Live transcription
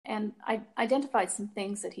And I identified some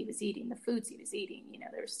things that he was eating, the foods he was eating.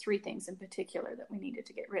 There was 3 things in particular that we needed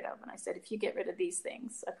to get rid of. And I said, if you get rid of these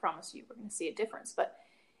things, I promise you we're going to see a difference. But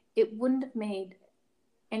it wouldn't have made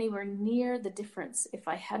anywhere near the difference if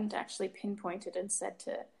I hadn't actually pinpointed and said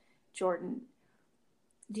to Jordan,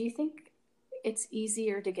 do you think it's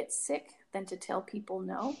easier to get sick than to tell people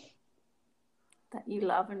no, that you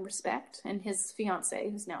love and respect? And his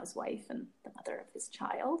fiance, who's now his wife and the mother of his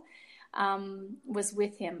child, was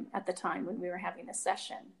with him at the time when we were having a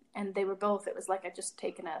session. And they were both, it was like I'd just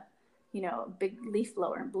taken a big leaf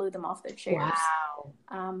blower and blew them off their chairs.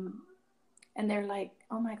 Wow. And they're like,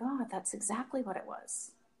 oh my God, that's exactly what it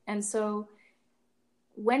was. And so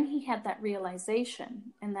when he had that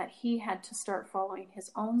realization and that he had to start following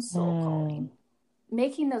his own soul calling,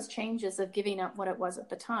 making those changes of giving up what it was at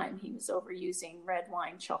the time, he was overusing red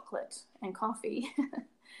wine, chocolate, and coffee.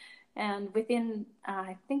 And within,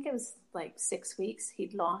 I think it was like 6 weeks,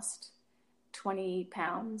 he'd lost 20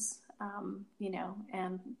 pounds, and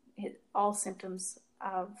all symptoms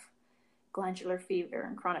of glandular fever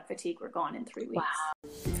and chronic fatigue were gone in 3 weeks. Wow.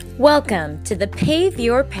 Welcome to the Pave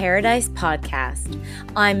Your Paradise podcast.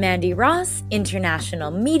 I'm Mandy Ross, international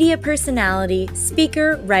media personality,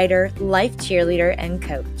 speaker, writer, life cheerleader, and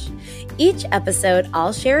coach. Each episode,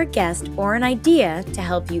 I'll share a guest or an idea to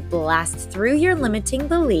help you blast through your limiting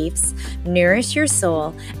beliefs, nourish your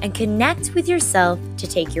soul, and connect with yourself to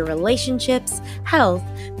take your relationships, health,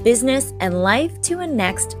 business, and life to a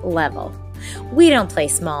next level. We don't play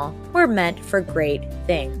small. We're meant for great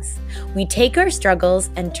things. We take our struggles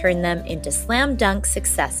and turn them into slam dunk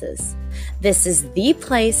successes. This is the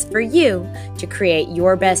place for you to create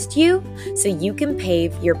your best you so you can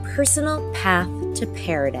pave your personal path to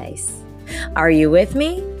paradise. Are you with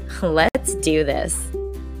me? Let's do this.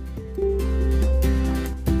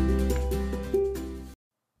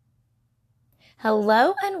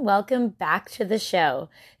 Hello and welcome back to the show.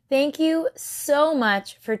 Thank you so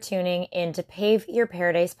much for tuning in to Pave Your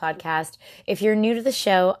Paradise podcast. If you're new to the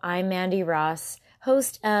show, I'm Mandy Ross,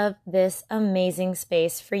 host of this amazing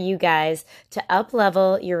space for you guys to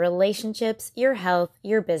up-level your relationships, your health,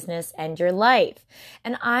 your business, and your life.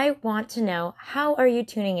 And I want to know, how are you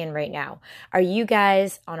tuning in right now? Are you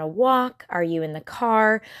guys on a walk? Are you in the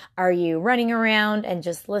car? Are you running around and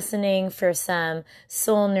just listening for some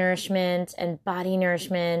soul nourishment and body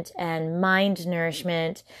nourishment and mind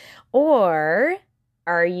nourishment? Or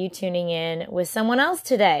are you tuning in with someone else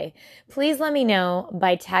today? Please let me know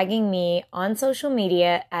by tagging me on social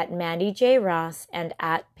media at Mandy J. Ross and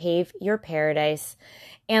at Pave Your Paradise,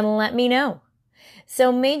 and let me know.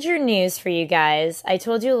 So major news for you guys. I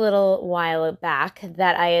told you a little while back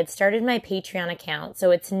that I had started my Patreon account, so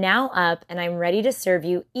it's now up and I'm ready to serve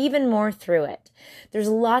you even more through it. There's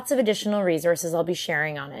lots of additional resources I'll be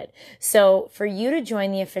sharing on it. So for you to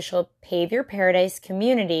join the official Pave Your Paradise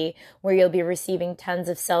community, where you'll be receiving tons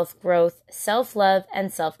of self-growth, self-love,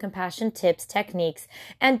 and self-compassion tips, techniques,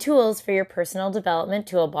 and tools for your personal development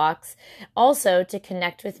toolbox. Also to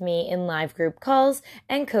connect with me in live group calls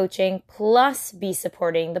and coaching, plus be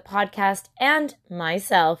supporting the podcast and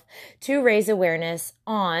myself to raise awareness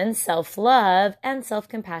on self-love and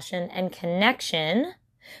self-compassion and connection.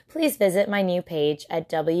 Please visit my new page at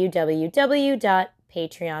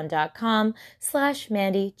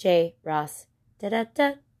www.patreon.com/Mandy J. Ross.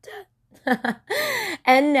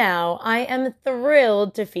 And now I am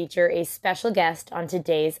thrilled to feature a special guest on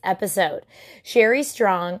today's episode, Sherry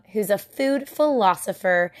Strong, who's a food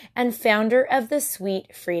philosopher and founder of the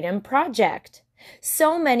Sweet Freedom Project.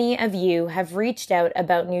 So many of you have reached out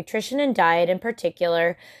about nutrition and diet in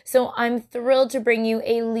particular, so I'm thrilled to bring you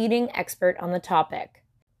a leading expert on the topic.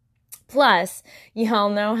 Plus, y'all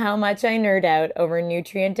know how much I nerd out over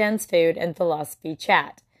nutrient-dense food and philosophy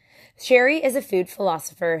chat. Sherry is a food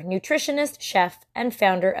philosopher, nutritionist, chef, and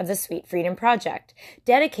founder of the Sweet Freedom Project,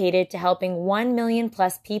 dedicated to helping 1 million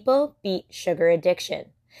plus people beat sugar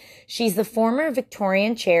addiction. She's the former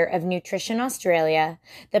Victorian Chair of Nutrition Australia,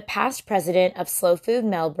 the past president of Slow Food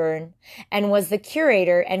Melbourne, and was the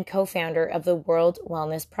curator and co-founder of the World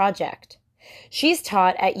Wellness Project. She's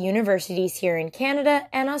taught at universities here in Canada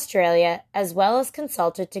and Australia, as well as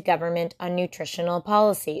consulted to government on nutritional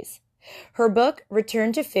policies. Her book,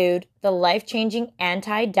 Return to Food, The Life-Changing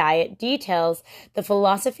Anti-Diet, details the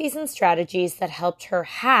philosophies and strategies that helped her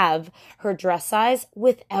halve her dress size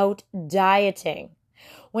without dieting.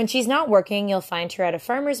 When she's not working, you'll find her at a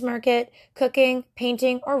farmer's market, cooking,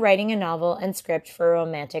 painting, or writing a novel and script for a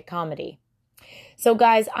romantic comedy. So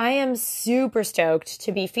guys, I am super stoked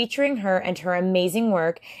to be featuring her and her amazing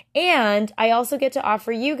work. And I also get to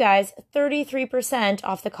offer you guys 33%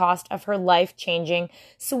 off the cost of her life-changing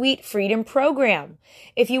Sweet Freedom program.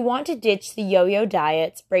 If you want to ditch the yo-yo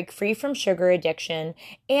diets, break free from sugar addiction,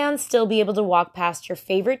 and still be able to walk past your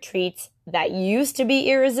favorite treats that used to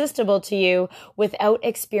be irresistible to you without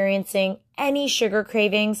experiencing any sugar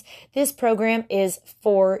cravings, this program is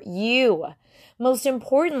for you. Most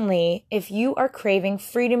importantly, if you are craving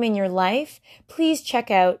freedom in your life, please check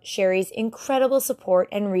out Sherry's incredible support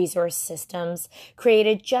and resource systems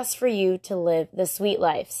created just for you to live the sweet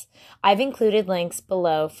lives. I've included links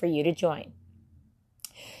below for you to join.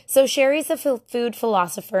 So Sherry's a food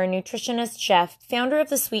philosopher, nutritionist, chef, founder of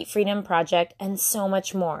the Sweet Freedom Project, and so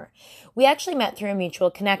much more. We actually met through a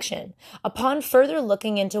mutual connection. Upon further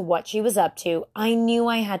looking into what she was up to, I knew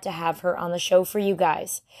I had to have her on the show for you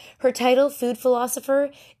guys. Her title, food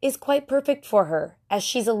philosopher, is quite perfect for her, as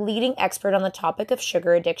she's a leading expert on the topic of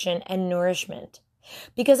sugar addiction and nourishment.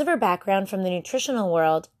 Because of her background from the nutritional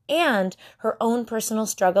world and her own personal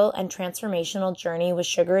struggle and transformational journey with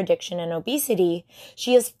sugar addiction and obesity,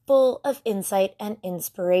 she is full of insight and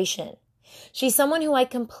inspiration. She's someone who I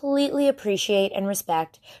completely appreciate and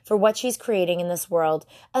respect for what she's creating in this world,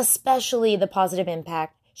 especially the positive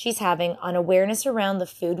impact she's having on awareness around the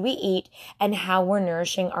food we eat and how we're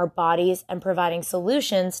nourishing our bodies and providing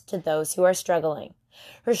solutions to those who are struggling.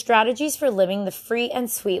 Her strategies for living the free and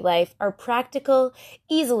sweet life are practical,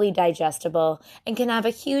 easily digestible, and can have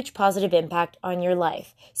a huge positive impact on your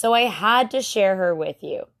life. So I had to share her with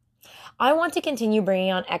you. I want to continue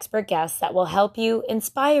bringing on expert guests that will help you,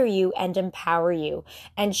 inspire you, and empower you.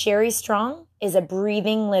 And Sherry Strong is a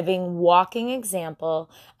breathing, living, walking example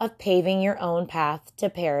of paving your own path to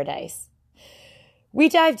paradise. We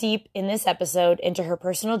dive deep in this episode into her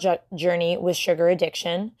personal journey with sugar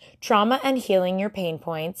addiction, trauma and healing your pain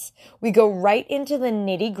points. We go right into the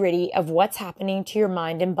nitty-gritty of what's happening to your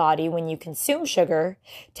mind and body when you consume sugar,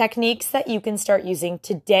 techniques that you can start using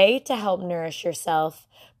today to help nourish yourself,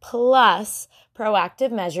 plus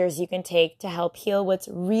proactive measures you can take to help heal what's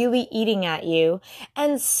really eating at you,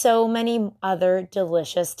 and so many other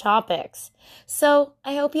delicious topics. So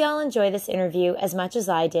I hope you all enjoy this interview as much as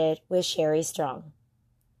I did with Sherry Strong.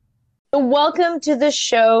 Welcome to the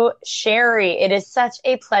show, Sherry. It is such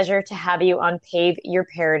a pleasure to have you on Pave Your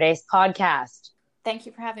Paradise podcast. Thank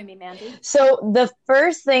you for having me, Mandy. So the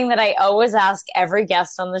first thing that I always ask every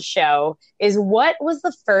guest on the show is, what was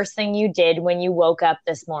the first thing you did when you woke up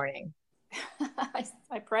this morning?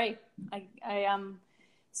 I pray. I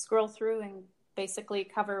scroll through and basically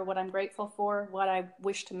cover what I'm grateful for, what I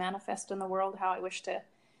wish to manifest in the world, how I wish to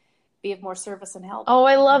be of more service and help. Oh,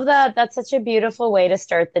 I love that. That's such a beautiful way to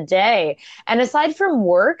start the day. And aside from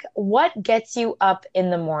work, what gets you up in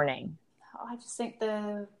the morning? I just think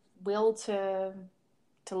the will to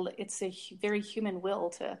it's a very human will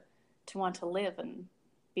to want to live and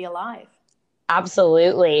be alive.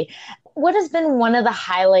 Absolutely. What has been one of the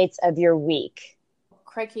highlights of your week?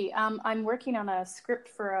 Crikey, I'm working on a script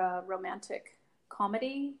for a romantic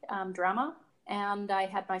comedy drama, and I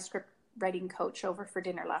had my script writing coach over for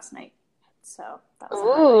dinner last night. So that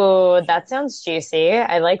was that sounds juicy.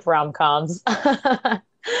 I like rom-coms.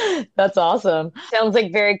 That's awesome. Sounds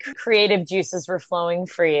like very creative juices were flowing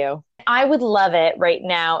for you. I would love it right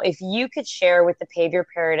now if you could share with the Pave Your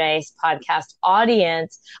Paradise podcast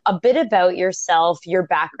audience a bit about yourself, your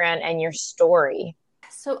background, and your story.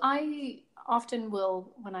 So I often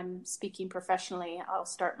will, when I'm speaking professionally, I'll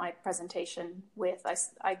start my presentation with,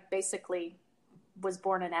 I basically was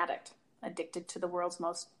born an addict, addicted to the world's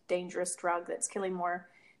most dangerous drug that's killing more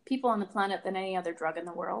people on the planet than any other drug in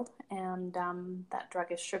the world. And that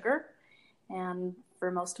drug is sugar. And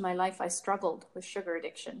for most of my life, I struggled with sugar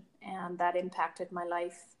addiction. And that impacted my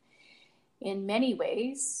life in many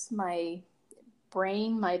ways. My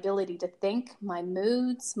brain, my ability to think, my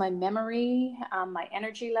moods, my memory, my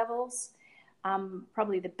energy levels.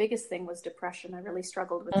 Probably the biggest thing was depression. I really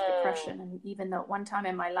struggled with depression. And even though at one time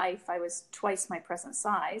in my life I was twice my present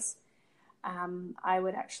size, I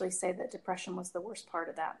would actually say that depression was the worst part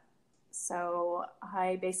of that. So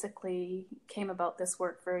I basically came about this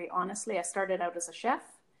work very honestly. I started out as a chef,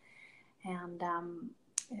 and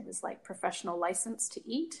it was like professional license to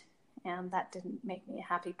eat, and that didn't make me a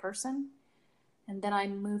happy person. And then I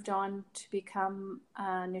moved on to become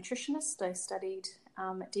a nutritionist. I studied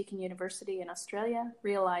at Deakin University in Australia,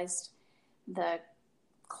 realized the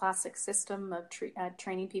classic system of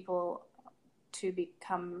training people to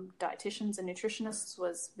become dietitians and nutritionists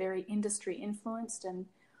was very industry influenced, and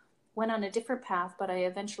went on a different path, but I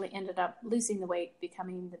eventually ended up losing the weight,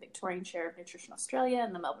 becoming the Victorian Chair of Nutrition Australia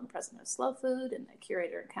and the Melbourne President of Slow Food and the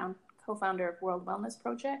curator and co-founder of World Wellness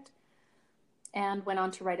Project, and went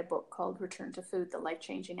on to write a book called Return to Food, The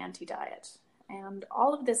Life-Changing Anti-Diet. And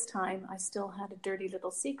all of this time, I still had a dirty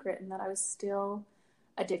little secret in that I was still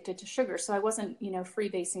addicted to sugar. So I wasn't,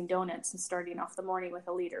 freebasing donuts and starting off the morning with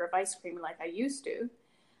a liter of ice cream like I used to.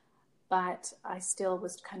 But I still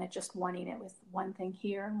was kind of just wanting it with one thing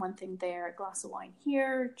here and one thing there, a glass of wine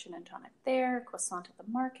here, gin and tonic there, croissant at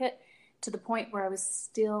the market, to the point where I was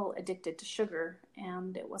still addicted to sugar.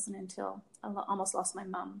 And it wasn't until I almost lost my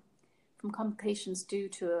mom from complications due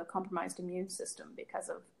to a compromised immune system because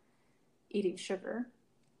of eating sugar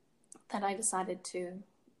that I decided to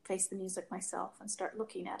face the music myself and start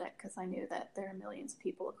looking at it, because I knew that there are millions of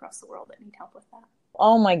people across the world that need help with that.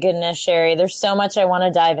 Oh my goodness, Sherry, there's so much I want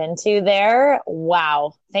to dive into there.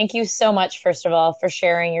 Wow. Thank you so much, first of all, for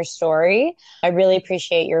sharing your story. I really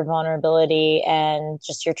appreciate your vulnerability and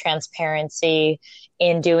just your transparency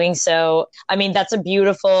in doing so. I mean, that's a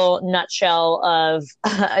beautiful nutshell of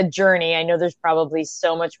a journey. I know there's probably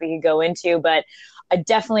so much we could go into, but I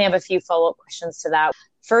definitely have a few follow-up questions to that.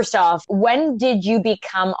 First off, when did you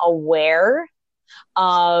become aware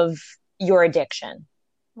of your addiction?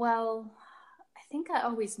 Well, I think I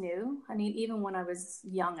always knew. I mean, even when I was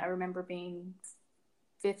young, I remember being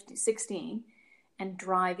 16 and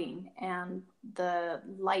driving, and the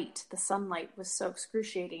sunlight was so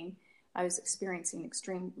excruciating. I was experiencing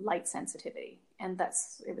extreme light sensitivity, and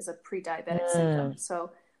it was a pre-diabetic symptom.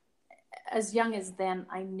 So as young as then,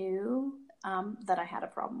 I knew that I had a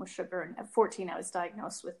problem with sugar. And at 14, I was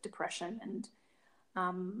diagnosed with depression,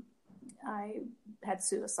 and I had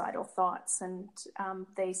suicidal thoughts, and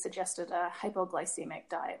they suggested a hypoglycemic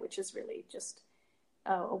diet, which is really just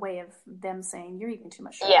a way of them saying you're eating too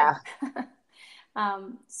much sugar. Yeah.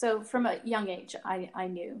 So from a young age, I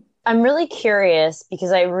knew. I'm really curious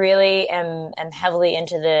because I really am heavily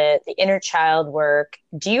into the inner child work.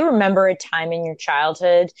 Do you remember a time in your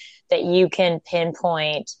childhood that you can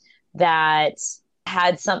pinpoint that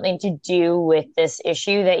had something to do with this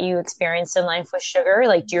issue that you experienced in life with sugar?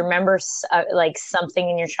 Like, do you remember like something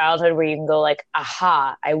in your childhood where you can go like,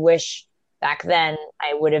 aha, I wish back then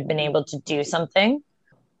I would have been able to do something?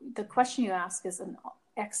 The question you ask is an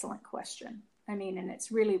excellent question. I mean, and it's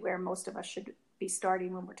really where most of us should be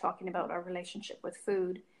starting when we're talking about our relationship with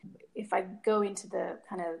food. If I go into the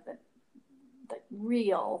kind of the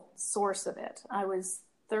real source of it, I was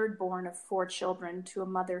third born of 4 children to a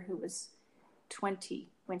mother who was 20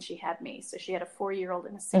 when she had me. So she had a 4-year-old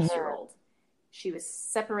and a 6-year-old. Mm-hmm. She was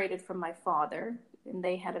separated from my father, and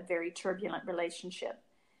they had a very turbulent relationship.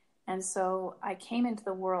 And so I came into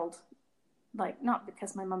the world, like, not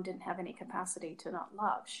because my mom didn't have any capacity to not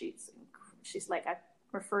love. She's like, I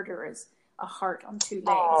refer to her as a heart on 2 legs.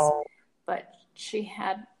 Oh. But she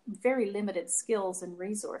had very limited skills and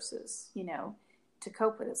resources, to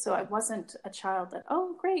cope with it. So I wasn't a child that,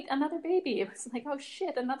 oh, great, another baby. It was like, oh,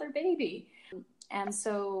 shit, another baby. And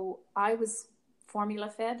so I was formula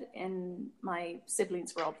fed, and my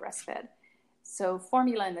siblings were all breastfed. So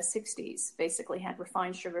formula in the 60s basically had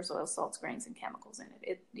refined sugars, oils, salts, grains, and chemicals in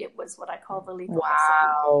it. It was what I call the lethal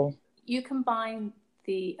recipe. You combine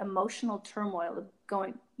the emotional turmoil of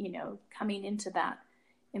coming into that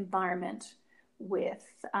environment with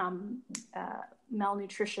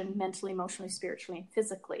malnutrition, mentally, emotionally, spiritually, and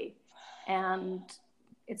physically. And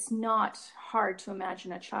it's not hard to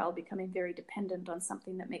imagine a child becoming very dependent on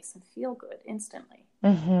something that makes them feel good instantly.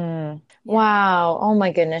 Mm-hmm. Yeah. Wow. Oh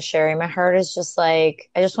my goodness, Sherry. My heart is just like,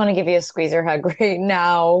 I just want to give you a squeezer hug right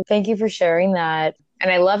now. Thank you for sharing that.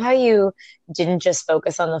 And I love how you didn't just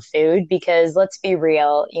focus on the food, because let's be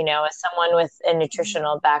real, as someone with a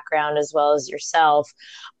nutritional background as well as yourself,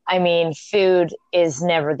 I mean, food is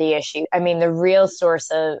never the issue. I mean, the real source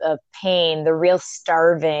of pain, the real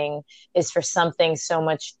starving is for something so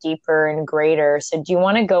much deeper and greater. So do you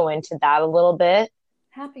want to go into that a little bit?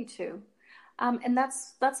 Happy to. And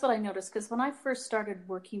that's what I noticed, because when I first started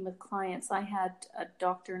working with clients, I had a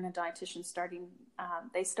doctor and a dietitian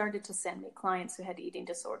they started to send me clients who had eating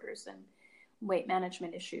disorders and weight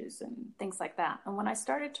management issues and things like that. And when I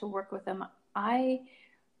started to work with them, I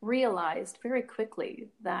realized very quickly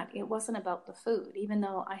that it wasn't about the food, even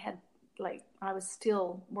though I was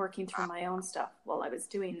still working through my own stuff while I was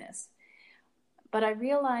doing this. But I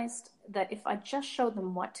realized that if I just showed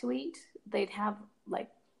them what to eat, they'd have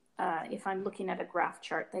if I'm looking at a graph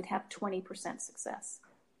chart, they'd have 20% success.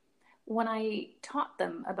 When I taught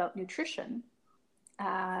them about nutrition,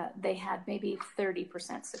 they had maybe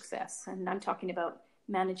 30% success. And I'm talking about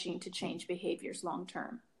managing to change behaviors long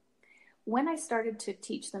term. When I started to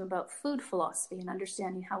teach them about food philosophy and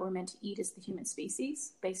understanding how we're meant to eat as the human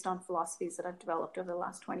species, based on philosophies that I've developed over the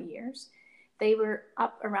last 20 years, they were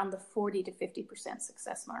up around the 40 to 50%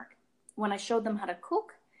 success mark. When I showed them how to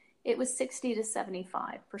cook, it was 60 to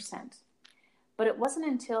 75%. But it wasn't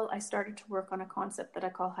until I started to work on a concept that I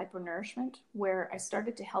call hyponourishment, where I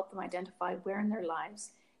started to help them identify where in their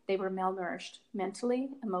lives they were malnourished mentally,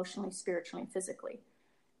 emotionally, spiritually, and physically,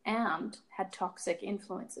 and had toxic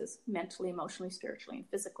influences mentally, emotionally, spiritually, and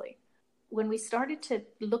physically. When we started to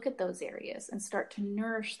look at those areas and start to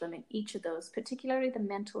nourish them in each of those, particularly the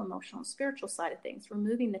mental, emotional, and spiritual side of things,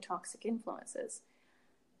 removing the toxic influences,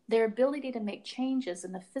 their ability to make changes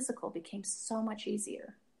in the physical became so much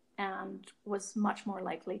easier and was much more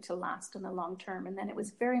likely to last in the long term. And then it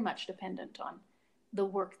was very much dependent on the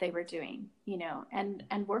work they were doing, and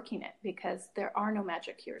working it, because there are no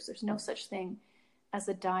magic cures. There's no such thing as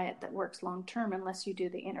a diet that works long term unless you do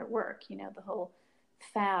the inner work. The whole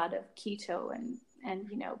fad of keto and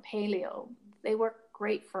paleo, they work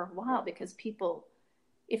great for a while because people,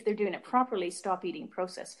 if they're doing it properly, stop eating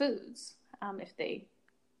processed foods. If they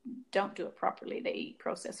don't do it properly, they eat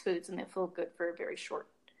processed foods and they feel good for a very short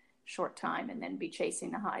time, and then be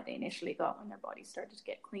chasing the high they initially got when their body started to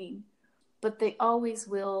get clean. But they always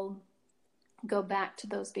will go back to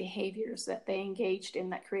those behaviors that they engaged in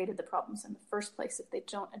that created the problems in the first place if they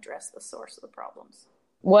don't address the source of the problems.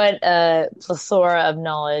 What a plethora of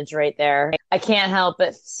knowledge right there. I can't help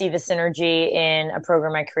but see the synergy in a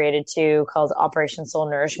program I created too called Operation Soul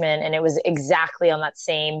Nourishment. And it was exactly on that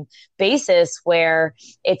same basis where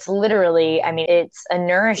it's literally, it's a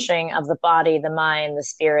nourishing of the body, the mind, the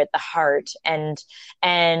spirit, the heart. And,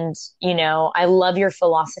 I love your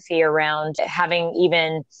philosophy around having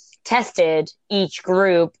even tested each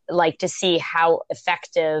group, like to see how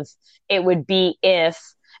effective it would be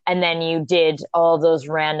if, and then you did all those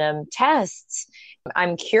random tests.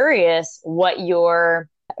 I'm curious what your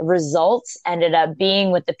results ended up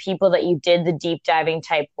being with the people that you did the deep diving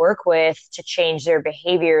type work with to change their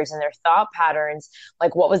behaviors and their thought patterns.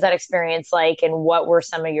 Like, what was that experience like, and what were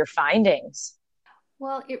some of your findings?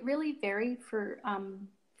 Well, it really varied for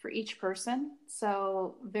each person.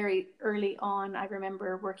 So very early on, I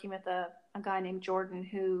remember working with a guy named Jordan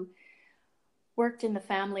who worked in the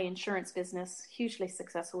family insurance business, hugely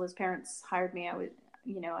successful. His parents hired me.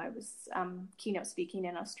 I was keynote speaking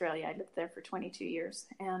in Australia. I lived there for 22 years,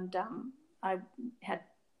 and I had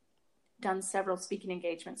done several speaking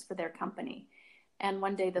engagements for their company. And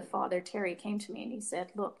one day the father, Terry, came to me and he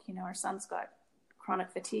said, look, our son's got chronic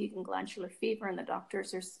fatigue and glandular fever, and the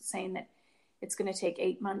doctors are saying that it's going to take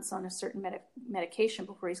 8 months on a certain medication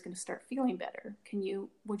before he's going to start feeling better.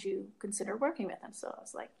 Would you consider working with him? So I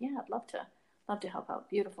was like, yeah, I'd love to help out.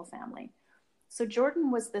 Beautiful family. So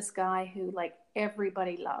Jordan was this guy who, like,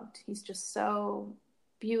 everybody loved. He's just so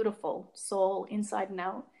beautiful, soul inside and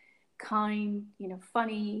out, kind,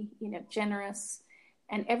 funny, generous,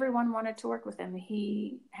 and everyone wanted to work with him.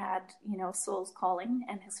 He had, soul's calling,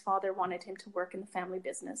 and his father wanted him to work in the family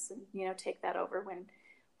business and, take that over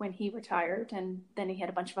when he retired. And then he had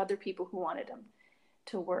a bunch of other people who wanted him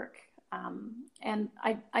to work. And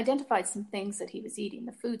I identified some things that he was eating,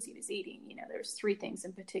 the foods he was eating. There's 3 things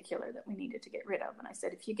in particular that we needed to get rid of. And I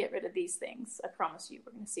said, if you get rid of these things, I promise you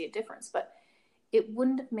we're going to see a difference. But it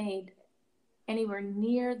wouldn't have made anywhere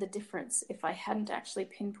near the difference if I hadn't actually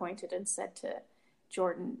pinpointed and said to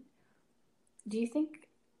Jordan, do you think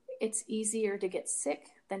it's easier to get sick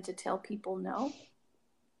than to tell people no,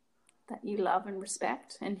 that you love and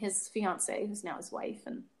respect? And his fiance, who's now his wife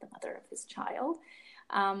and the mother of his child,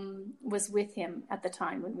 was with him at the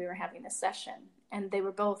time when we were having this session. And they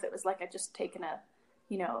were both, it was like I'd just taken a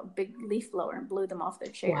big leaf blower and blew them off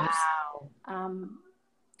their chairs. Wow.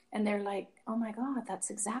 And they're like, oh my God, that's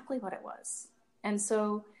exactly what it was. And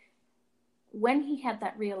so when he had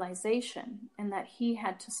that realization and that he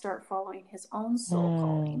had to start following his own soul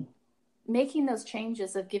calling, making those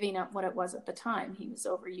changes of giving up what it was at the time, he was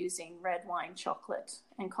overusing red wine, chocolate,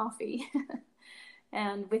 and coffee.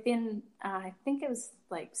 And within, I think it was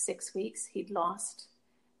like 6 weeks, he'd lost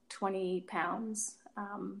 20 pounds,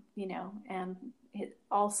 and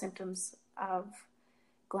all symptoms of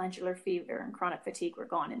glandular fever and chronic fatigue were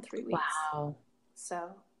gone in 3 weeks. Wow.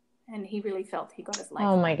 So, and he really felt he got his life.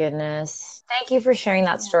 Oh my goodness. Thank you for sharing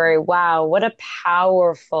that story. Wow. What a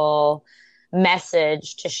powerful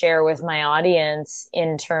message to share with my audience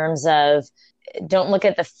in terms of, don't look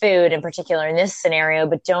at the food in particular in this scenario,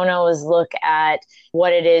 but don't always look at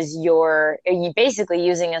what it is you're basically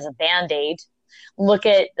using as a Band-Aid. Look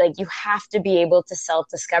at, like, you have to be able to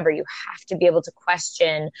self-discover. You have to be able to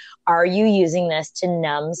question, are you using this to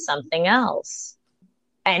numb something else?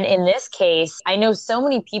 And in this case, I know so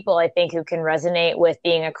many people, I think, who can resonate with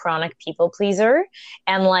being a chronic people pleaser.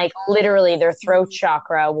 And like literally their throat Mm.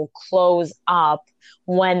 chakra will close up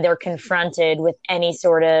when they're confronted with any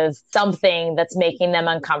sort of something that's making them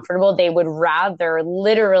uncomfortable. They would rather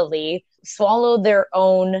literally swallow their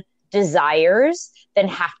own desires than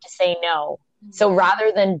have to say no. So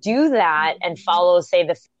rather than do that and follow, say,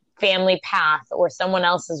 the family path or someone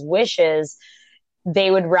else's wishes,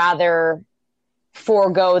 they would rather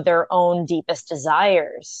forego their own deepest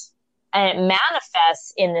desires. And it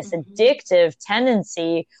manifests in this addictive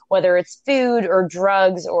tendency, whether it's food or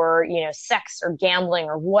drugs or, sex or gambling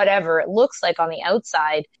or whatever it looks like on the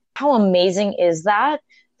outside. How amazing is that?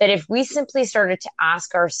 That if we simply started to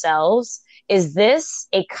ask ourselves, is this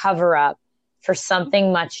a cover up for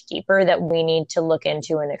something much deeper that we need to look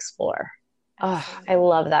into and explore? Oh, I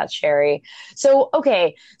love that, Sherry. So,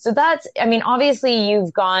 okay. So I mean, obviously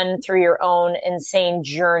you've gone through your own insane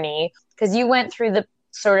journey because you went through the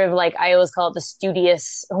sort of like, I always call it the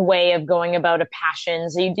studious way of going about a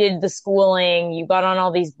passion. So you did the schooling, you got on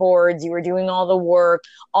all these boards, you were doing all the work,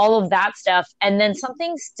 all of that stuff. And then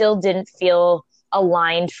something still didn't feel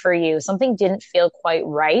aligned for you. Something didn't feel quite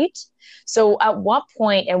right. So at what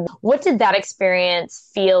point and what did that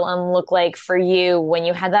experience feel and look like for you when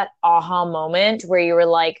you had that aha moment where you were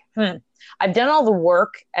like, I've done all the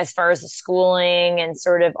work as far as the schooling and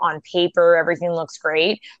sort of on paper, everything looks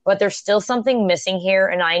great, but there's still something missing here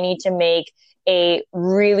and I need to make a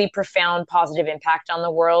really profound positive impact on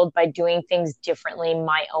the world by doing things differently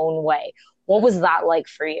my own way. What was that like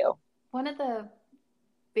for you? One of the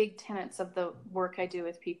big tenets of the work I do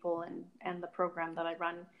with people and the program that I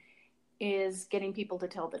run is getting people to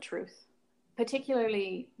tell the truth.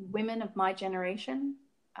 Particularly women of my generation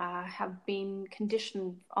have been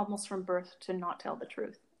conditioned almost from birth to not tell the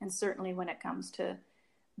truth. And certainly when it comes to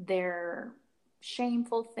their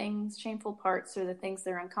shameful things, shameful parts, or the things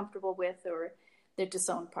they're uncomfortable with, or their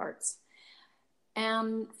disowned parts.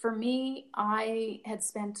 And for me, I had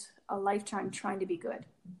spent a lifetime trying to be good.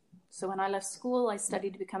 So when I left school, I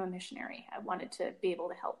studied to become a missionary. I wanted to be able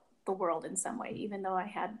to help the world in some way. Even though I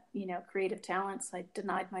had, creative talents, I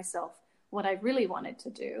denied myself what I really wanted to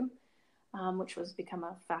do, which was become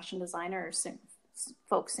a fashion designer or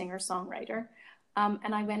folk singer, songwriter.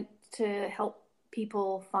 And I went to help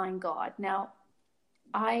people find God. Now,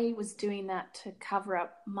 I was doing that to cover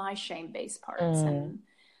up my shame-based parts. And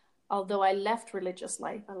although I left religious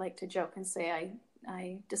life, I like to joke and say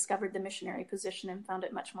I discovered the missionary position and found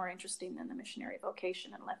it much more interesting than the missionary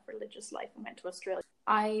vocation and left religious life and went to Australia.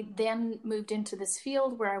 I then moved into this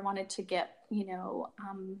field where I wanted to get,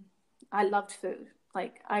 I loved food.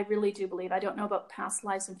 Like, I really do believe, I don't know about past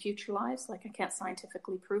lives and future lives. Like, I can't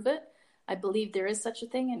scientifically prove it. I believe there is such a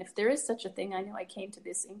thing. And if there is such a thing, I know I came to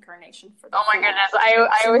this incarnation for the Oh my food. goodness.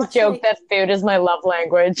 I always joke that food is my love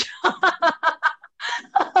language.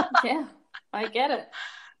 Yeah, I get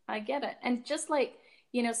it. And just like,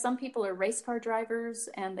 some people are race car drivers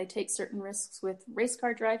and they take certain risks with race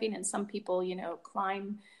car driving, and some people,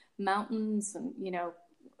 climb mountains and,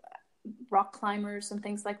 rock climbers and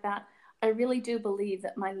things like that. I really do believe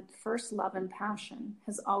that my first love and passion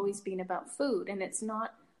has always been about food, and it's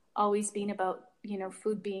not always been about,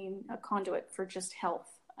 food being a conduit for just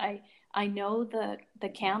health. I know the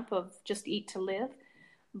camp of just eat to live,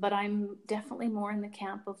 but I'm definitely more in the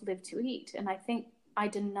camp of live to eat. And I think I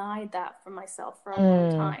denied that for myself for a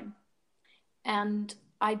long time. And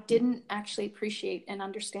I didn't actually appreciate and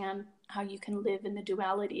understand how you can live in the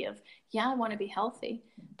duality of, yeah, I want to be healthy,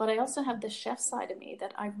 but I also have the chef side of me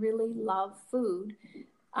that I really love food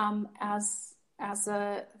as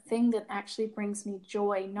a thing that actually brings me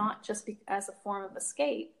joy, not just as a form of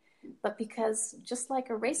escape, but because just like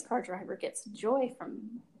a race car driver gets joy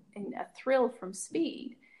from and a thrill from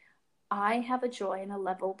speed, I have a joy and a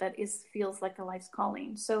level that feels like a life's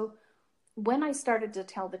calling. So when I started to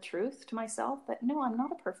tell the truth to myself that no, I'm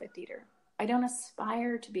not a perfect eater. I don't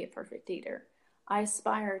aspire to be a perfect eater. I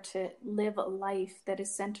aspire to live a life that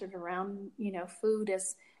is centered around, food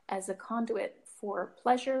as a conduit for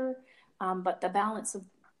pleasure, but the balance of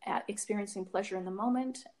experiencing pleasure in the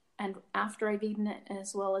moment and after I've eaten it,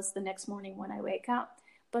 as well as the next morning when I wake up.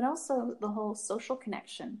 But also the whole social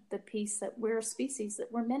connection, the piece that we're a species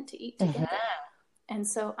that we're meant to eat together. And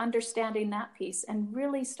so understanding that piece and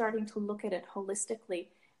really starting to look at it holistically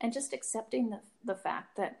and just accepting the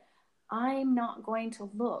fact that I'm not going to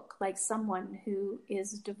look like someone who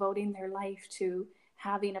is devoting their life to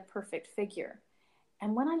having a perfect figure.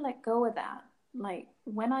 And when I let go of that, like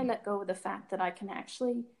when I let go of the fact that I can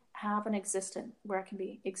actually have an existence where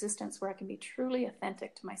I can be truly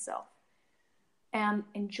authentic to myself, and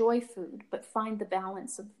enjoy food, but find the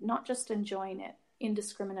balance of not just enjoying it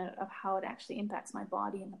indiscriminate of how it actually impacts my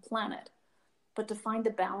body and the planet, but to find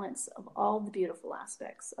the balance of all the beautiful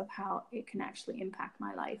aspects of how it can actually impact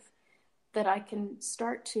my life, that I can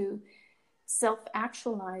start to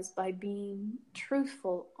self-actualize by being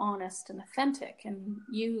truthful, honest, and authentic. And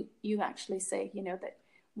you actually say, that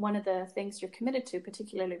one of the things you're committed to,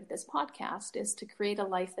 particularly with this podcast, is to create a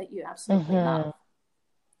life that you absolutely love.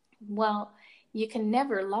 Well, you can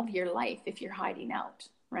never love your life if you're hiding out,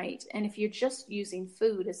 right? And if you're just using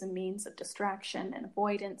food as a means of distraction and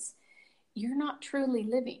avoidance, you're not truly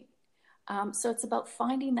living. So it's about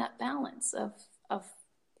finding that balance of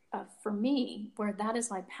for me, where that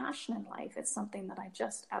is my passion in life. It's something that I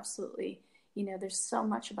just absolutely, there's so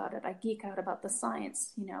much about it. I geek out about the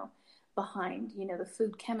science, behind, the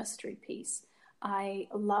food chemistry piece. I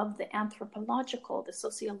love the anthropological, the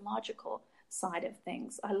sociological side of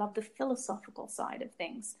things. I love the philosophical side of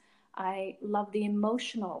things. I love the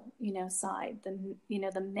emotional, side,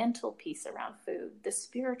 the mental piece around food, the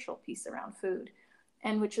spiritual piece around food,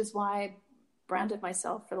 and which is why I branded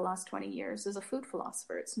myself for the last 20 years as a food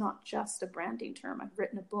philosopher. It's not just a branding term. I've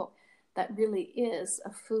written a book that really is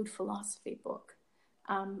a food philosophy book.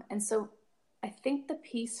 And so I think the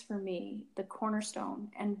piece for me, the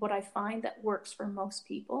cornerstone, and what I find that works for most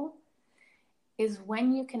people is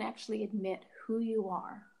when you can actually admit who you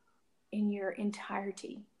are in your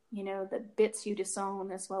entirety, the bits you disown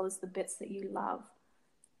as well as the bits that you love.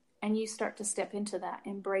 And you start to step into that,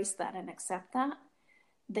 embrace that, and accept that.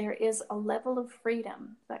 There is a level of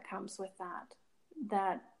freedom that comes with that,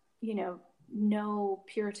 no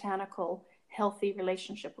puritanical, healthy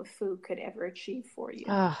relationship with food could ever achieve for you.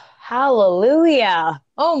 Oh, hallelujah.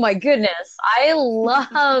 Oh my goodness. I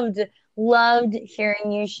loved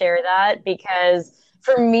hearing you share that, because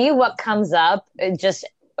for me, what comes up just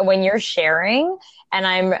when you're sharing and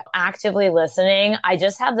I'm actively listening, I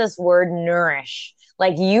just have this word nourish.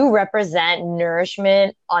 Like, you represent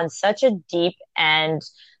nourishment on such a deep and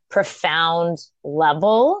profound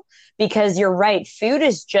level, because you're right. Food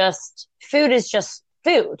is just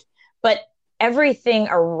food, but everything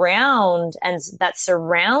around and that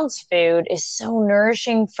surrounds food is so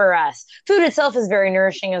nourishing for us. Food itself is very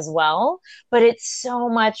nourishing as well, but it's so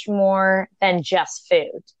much more than just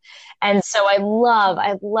food. And so I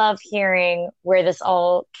love hearing where this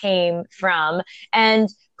all came from. And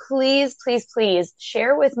please, please, please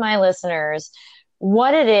share with my listeners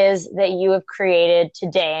what it is that you have created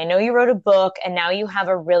today. I know you wrote a book and now you have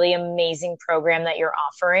a really amazing program that you're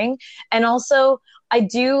offering. And also, I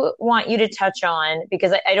do want you to touch on,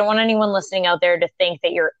 because I don't want anyone listening out there to think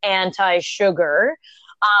that you're anti-sugar,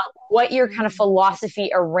 what your kind of philosophy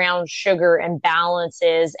around sugar and balance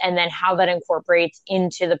is, and then how that incorporates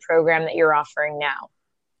into the program that you're offering now.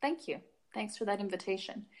 Thank you. Thanks for that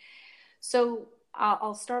invitation. So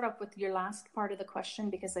I'll start off with your last part of the question,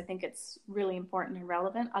 because I think it's really important and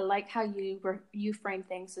relevant. I like how you frame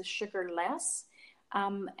things as sugarless,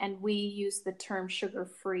 and we use the term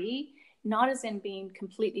sugar-free, not as in being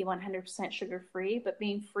completely 100% sugar-free, but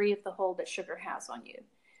being free of the hold that sugar has on you.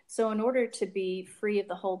 So in order to be free of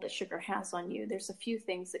the hold that sugar has on you, there's a few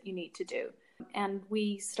things that you need to do. And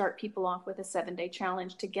we start people off with a 7-day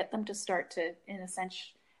challenge to get them to start to, in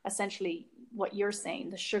essentially what you're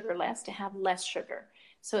saying, the sugar less, to have less sugar.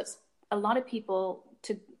 So it's a lot of people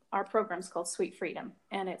our program's called Sweet Freedom,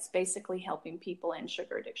 and it's basically helping people end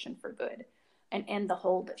sugar addiction for good and end the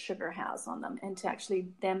hold that sugar has on them, and to actually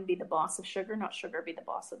them be the boss of sugar, not sugar be the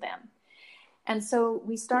boss of them. And so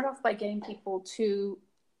we start off by getting people to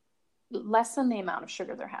lessen the amount of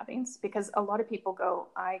sugar they're having, because a lot of people go,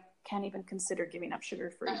 I can't even consider giving up sugar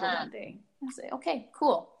for even one day. I say, okay,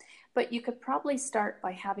 cool. But you could probably start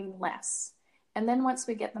by having less. And then once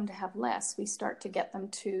we get them to have less, we start to get them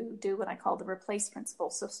to do what I call the replace principle.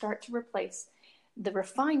 So start to replace the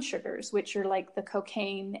refined sugars, which are like the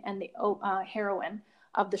cocaine and the heroin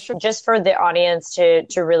of the sugar. Just for the audience to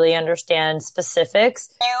really understand specifics,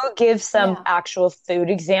 you give some actual food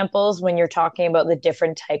examples when you're talking about the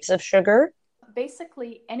different types of sugar?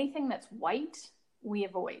 Basically, anything that's white, we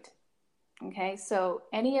avoid. Okay, so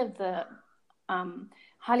any of the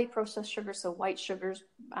highly processed sugars, so white sugars,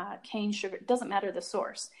 cane sugar, it doesn't matter the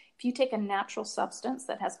source. If you take a natural substance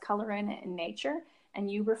that has color in it in nature and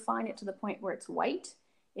you refine it to the point where it's white,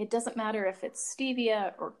 it doesn't matter if it's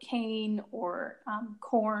stevia or cane or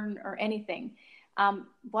corn or anything.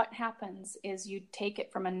 What happens is you take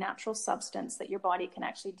it from a natural substance that your body can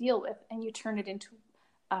actually deal with, and you turn it into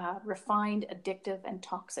a refined, addictive, and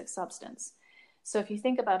toxic substance. So if you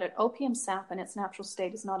think about it, opium sap in its natural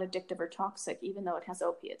state is not addictive or toxic, even though it has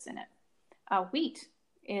opiates in it. Wheat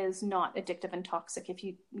is not addictive and toxic if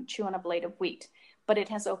you chew on a blade of wheat, but it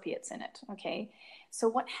has opiates in it, okay? So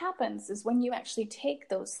what happens is when you actually take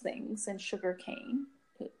those things, and sugar cane,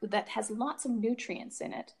 that has lots of nutrients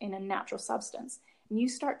in it, in a natural substance, and you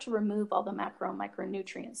start to remove all the macro and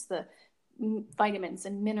micronutrients, the vitamins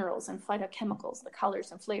and minerals and phytochemicals, the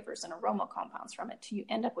colors and flavors and aroma compounds from it, till you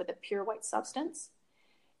end up with a pure white substance,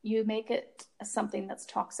 you make it something that's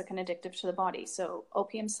toxic and addictive to the body. So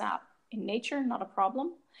opium sap in nature, not a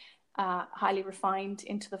problem. Highly refined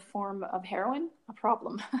into the form of heroin, a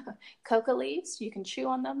problem. Coca leaves, you can chew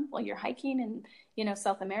on them while you're hiking in,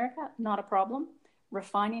 South America, not a problem.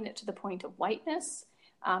 Refining it to the point of whiteness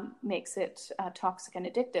makes it toxic and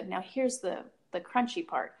addictive. Now, here's the crunchy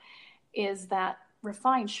part, is that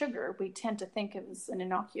refined sugar, we tend to think of as an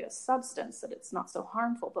innocuous substance, that it's not so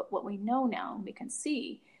harmful. But what we know now, we can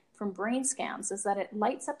see from brain scans, is that it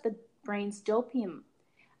lights up the brain's dopamine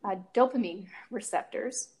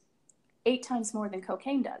receptors 8 times more than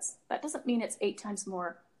cocaine does. That doesn't mean it's 8 times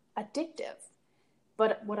more addictive.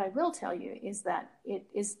 But what I will tell you is that it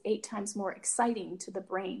is 8 times more exciting to the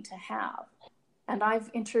brain to have. And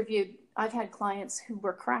I've had clients who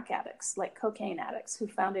were crack addicts, like cocaine addicts, who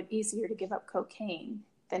found it easier to give up cocaine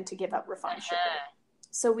than to give up refined sugar.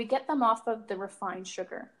 So we get them off of the refined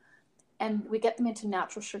sugar and we get them into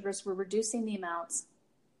natural sugars. We're reducing the amounts,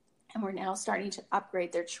 and we're now starting to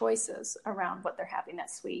upgrade their choices around what they're having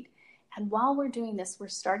that's sweet. And while we're doing this, we're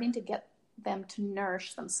starting to get them to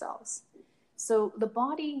nourish themselves. So the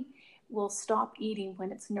body will stop eating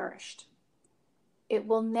when it's nourished. It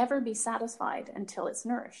will never be satisfied until it's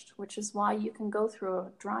nourished, which is why you can go through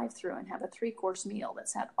a drive-through and have a 3-course meal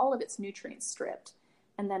that's had all of its nutrients stripped.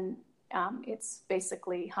 And then it's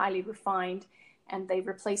basically highly refined, and they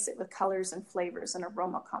replace it with colors and flavors and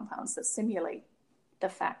aroma compounds that simulate the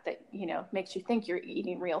fact that, makes you think you're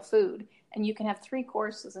eating real food. And you can have 3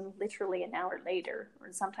 courses and literally an hour later,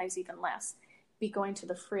 or sometimes even less, be going to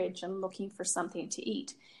the fridge and looking for something to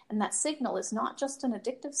eat. And that signal is not just an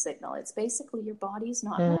addictive signal. It's basically your body's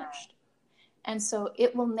not nourished. And so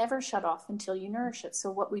it will never shut off until you nourish it. So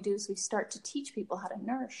what we do is we start to teach people how to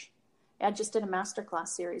nourish. I just did a masterclass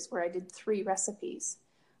series where I did 3 recipes,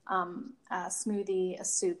 a smoothie, a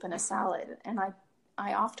soup, and a salad. And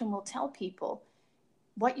I often will tell people,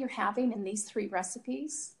 what you're having in these 3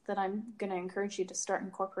 recipes that I'm going to encourage you to start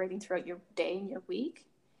incorporating throughout your day and your week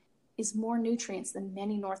is more nutrients than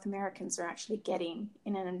many North Americans are actually getting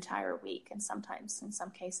in an entire week, and sometimes, in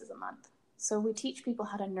some cases, a month. So we teach people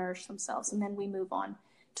how to nourish themselves, and then we move on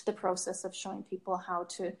to the process of showing people how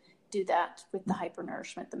to do that with the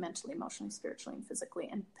hypernourishment, the mentally, emotionally, spiritually, and physically,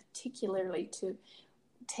 and particularly to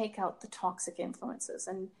take out the toxic influences.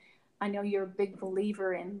 And I know you're a big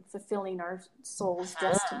believer in fulfilling our soul's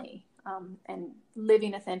destiny and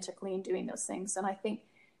living authentically and doing those things. And I think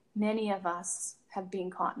many of us have been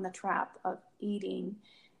caught in the trap of eating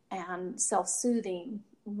and self-soothing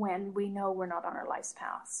when we know we're not on our life's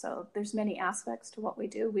path. So there's many aspects to what we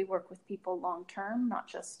do. We work with people long-term, not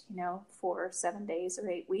just, for 7 days or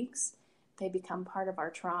 8 weeks. They become part of our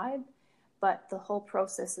tribe. But the whole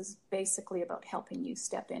process is basically about helping you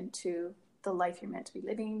step into the life you're meant to be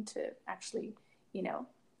living, to actually,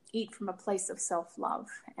 eat from a place of self-love.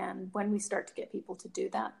 And when we start to get people to do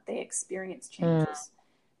that, they experience changes,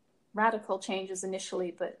 radical changes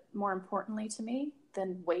initially, but more importantly to me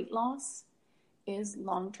than weight loss is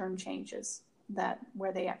long-term changes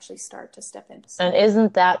where they actually start to step into. And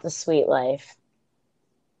isn't that the sweet life?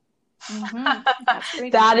 Mm-hmm.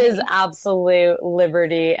 That is absolute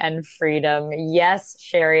liberty and freedom. Yes,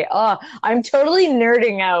 Sherry. Oh, I'm totally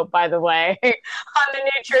nerding out, by the way, on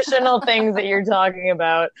the nutritional things that you're talking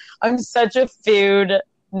about. I'm such a food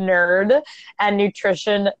nerd and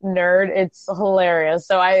nutrition nerd. It's hilarious.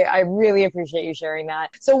 So I really appreciate you sharing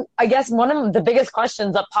that. So I guess one of the biggest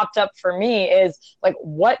questions that popped up for me is, like,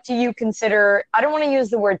 what do you consider, I don't want to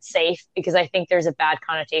use the word safe because I think there's a bad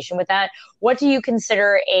connotation with that. What do you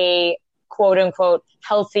consider a quote unquote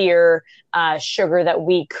healthier sugar that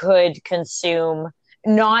we could consume?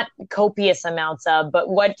 Not copious amounts of, but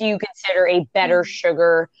what do you consider a better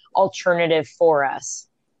sugar alternative for us?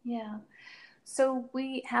 Yeah. So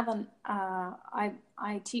we have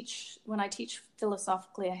I teach, when I teach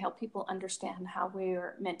philosophically, I help people understand how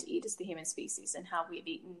we're meant to eat as the human species and how we've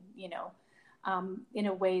eaten, in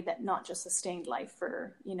a way that not just sustained life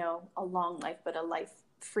for, a long life, but a life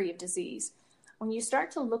free of disease. When you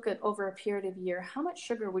start to look at over a period of a year, how much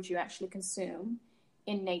sugar would you actually consume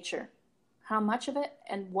in nature? How much of it,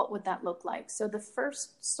 and what would that look like? So the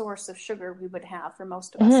first source of sugar we would have for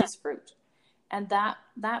most of us is fruit. And that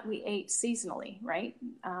we ate seasonally, right?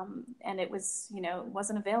 And it was, it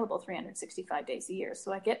wasn't available 365 days a year.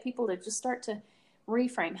 So I get people to just start to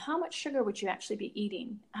reframe. How much sugar would you actually be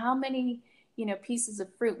eating? How many, pieces of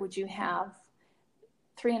fruit would you have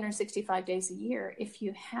 365 days a year if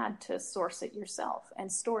you had to source it yourself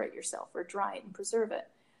and store it yourself or dry it and preserve it?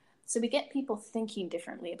 So we get people thinking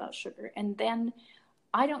differently about sugar. And then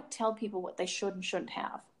I don't tell people what they should and shouldn't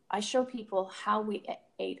have. I show people how we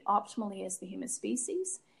ate optimally as the human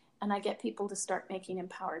species, and I get people to start making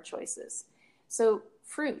empowered choices. So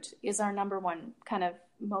fruit is our number one kind of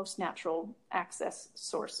most natural access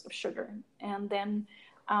source of sugar. And then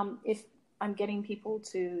if I'm getting people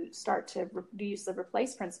to start to use the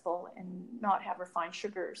replace principle and not have refined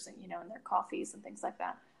sugars and, in their coffees and things like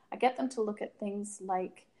that, I get them to look at things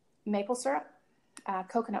like maple syrup,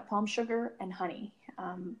 coconut palm sugar, and honey,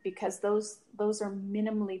 because those are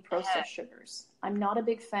minimally processed sugars. I'm not a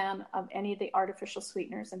big fan of any of the artificial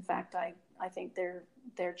sweeteners. In fact, I think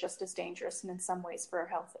they're just as dangerous, and in some ways for our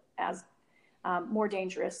health as more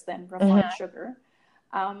dangerous than refined sugar.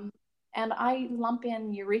 And I lump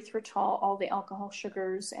in erythritol, all the alcohol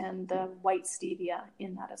sugars, and the white stevia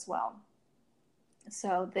in that as well.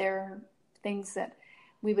 So they're things that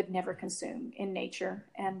we would never consume in nature,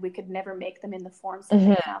 and we could never make them in the forms that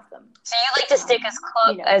we have them. So you like to stick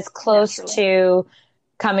as close naturally to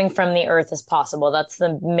coming from the earth as possible. That's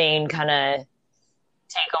the main kind of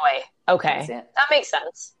takeaway. Okay. That makes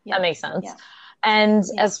sense. Yeah. That makes sense. Yeah. And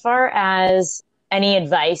as far as any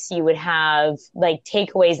advice you would have, like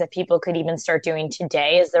takeaways that people could even start doing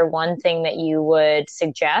today, is there one thing that you would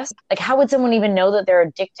suggest? Like, how would someone even know that they're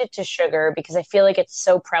addicted to sugar? Because I feel like it's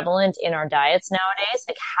so prevalent in our diets nowadays.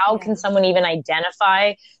 Like, how can someone even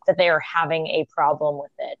identify that they are having a problem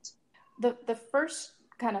with it? The first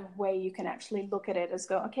kind of way you can actually look at it is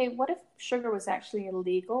go, okay, what if sugar was actually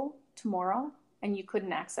illegal tomorrow and you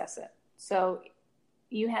couldn't access it? So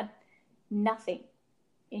you had nothing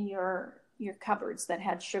in your cupboards that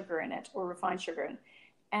had sugar in it or refined sugar in it.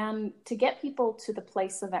 And to get people to the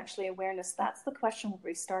place of actually awareness, that's the question where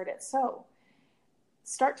we started. So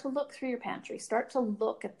start to look through your pantry, start to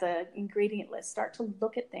look at the ingredient list, start to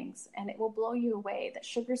look at things, and it will blow you away that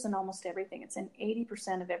sugar's in almost everything. It's in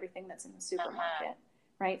 80% of everything that's in the supermarket,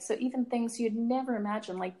 right? So even things you'd never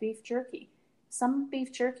imagine, like beef jerky. Some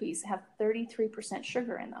beef jerkies have 33%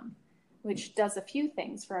 sugar in them, which does a few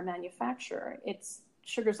things for a manufacturer.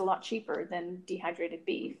 Sugar's a lot cheaper than dehydrated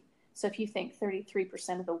beef. So if you think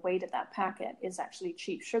 33% of the weight of that packet is actually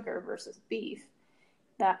cheap sugar versus beef,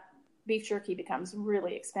 that beef jerky becomes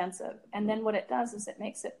really expensive. And then what it does is it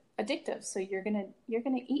makes it addictive. So you're gonna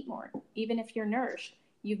eat more. Even if you're nourished,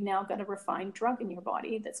 you've now got a refined drug in your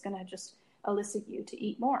body that's gonna just elicit you to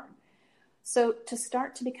eat more. So to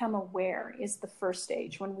start to become aware is the first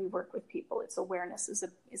stage when we work with people. It's awareness is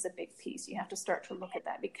a big piece. You have to start to look at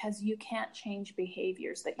that because you can't change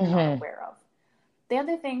behaviors that you're not aware of. The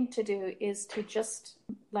other thing to do is to just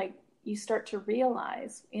you start to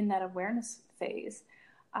realize in that awareness phase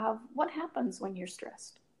of what happens when you're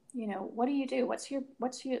stressed. What do you do? What's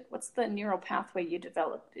the neural pathway you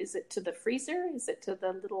developed? Is it to the freezer? Is it to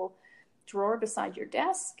the little drawer beside your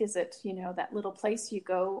desk? Is it, that little place you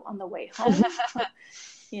go on the way home?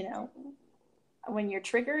 When you're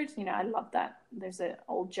triggered, I love that. There's an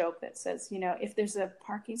old joke that says, if there's a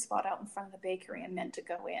parking spot out in front of the bakery, I'm meant to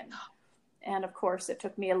go in. And of course, it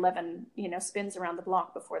took me 11, spins around the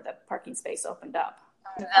block before the parking space opened up.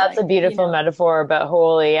 That's a beautiful metaphor, but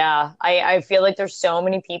holy, yeah. I feel like there's so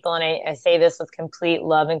many people, and I say this with complete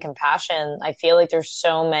love and compassion. I feel like there's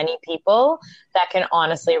so many people that can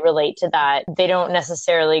honestly relate to that. They don't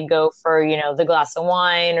necessarily go for, the glass of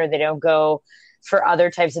wine, or they don't go for other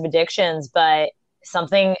types of addictions, but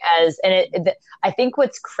something I think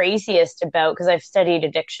what's craziest about, because I've studied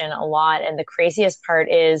addiction a lot, and the craziest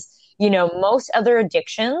part is, most other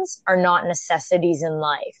addictions are not necessities in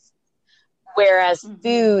life. Whereas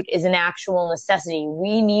food is an actual necessity.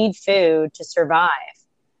 We need food to survive.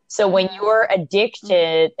 So when you're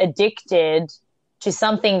addicted to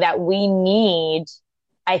something that we need,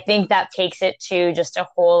 I think that takes it to just a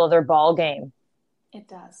whole other ball game. It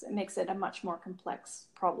does. It makes it a much more complex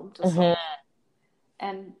problem to solve.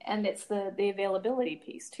 And it's the availability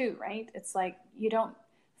piece too, right? It's like you don't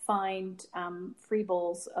find free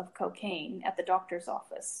bowls of cocaine at the doctor's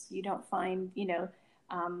office. You don't find,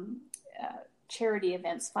 charity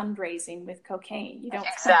events, fundraising with cocaine. You don't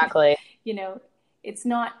exactly. Find, it's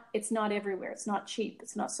not everywhere. It's not cheap.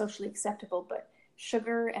 It's not socially acceptable. But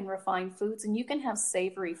sugar and refined foods, and you can have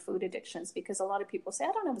savory food addictions, because a lot of people say,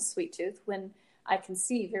 I don't have a sweet tooth, when I can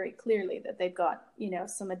see very clearly that they've got,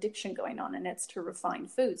 some addiction going on, and it's to refined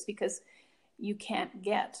foods, because you can't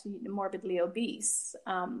get morbidly obese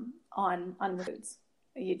on foods.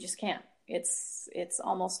 You just can't. It's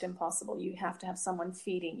almost impossible. You have to have someone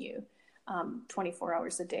feeding you 24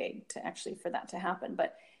 hours a day for that to happen.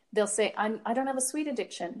 But they'll say, I don't have a sweet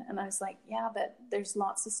addiction. And I was like, yeah, but there's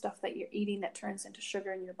lots of stuff that you're eating that turns into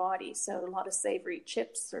sugar in your body. So a lot of savory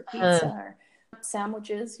chips or pizza or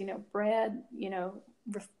sandwiches, bread,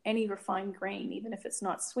 any refined grain, even if it's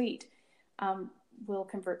not sweet, will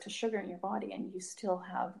convert to sugar in your body. And you still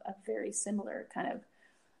have a very similar kind of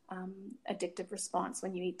addictive response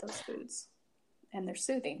when you eat those foods, and they're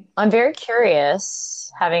soothing. I'm very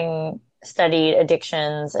curious, having studied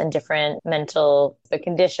addictions and different mental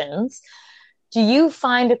conditions. Do you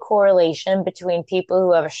find a correlation between people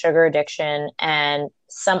who have a sugar addiction and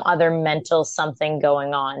some other mental something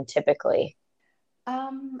going on typically?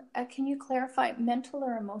 Can you clarify mental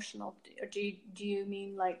or emotional? Or do you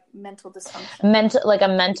mean like mental dysfunction? Like a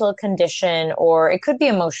mental condition, or it could be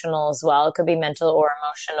emotional as well. It could be mental or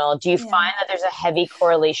emotional. Do you find that there's a heavy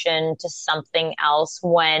correlation to something else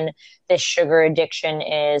when this sugar addiction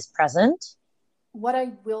is present? What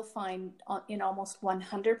I will find in almost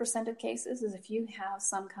 100% of cases is if you have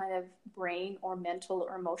some kind of brain or mental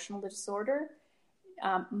or emotional disorder,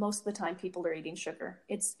 most of the time people are eating sugar.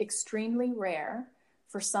 It's extremely rare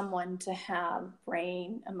for someone to have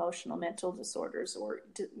brain, emotional, mental disorders or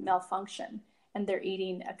malfunction, and they're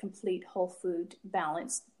eating a complete whole food,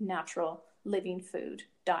 balanced, natural, living food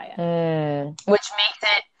diet. Which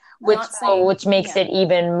makes it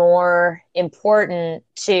even more important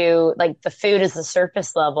to, like, the food is the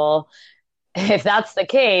surface level. If that's the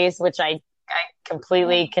case, which I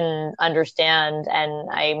completely can understand, and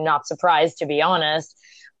I'm not surprised, to be honest.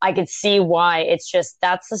 I could see why. It's just,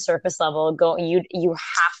 that's the surface level. You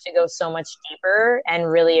have to go so much deeper and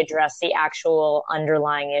really address the actual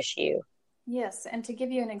underlying issue. Yes, and to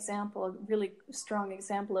give you an example, a really strong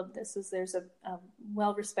example of this is there's a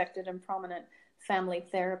well-respected and prominent family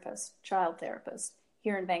therapist, child therapist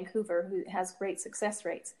here in Vancouver who has great success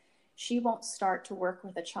rates. She won't start to work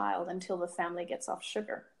with a child until the family gets off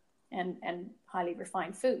sugar and highly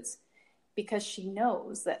refined foods, because she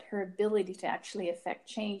knows that her ability to actually affect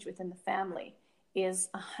change within the family is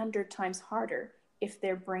 100 times harder if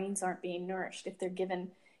their brains aren't being nourished, if they're given,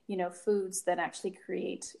 foods that actually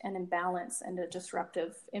create an imbalance and a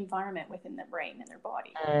disruptive environment within the brain and their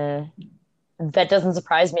body. That doesn't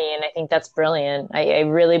surprise me, and I think that's brilliant. I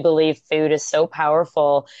really believe food is so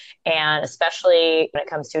powerful, and especially when it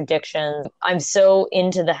comes to addictions. I'm so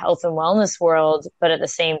into the health and wellness world, but at the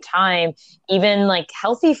same time, even like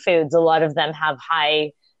healthy foods, a lot of them have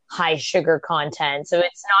high sugar content. So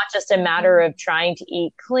it's not just a matter of trying to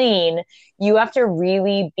eat clean. You have to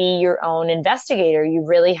really be your own investigator. You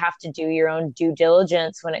really have to do your own due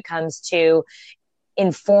diligence when it comes to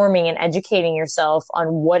informing and educating yourself on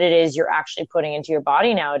what it is you're actually putting into your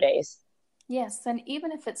body nowadays. Yes, and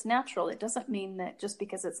even if it's natural, it doesn't mean that just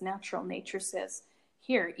because it's natural, nature says,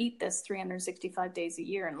 here, eat this 365 days a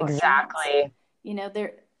year and watch exactly.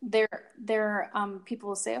 People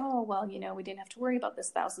will say, oh, well, we didn't have to worry about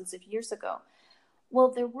this thousands of years ago. Well,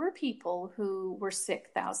 there were people who were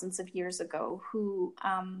sick thousands of years ago who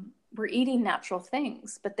were eating natural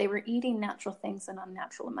things, but they were eating natural things in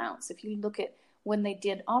unnatural amounts. If you look at when they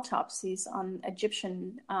did autopsies on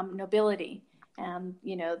Egyptian nobility and,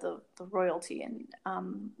 the royalty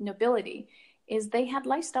and nobility, is they had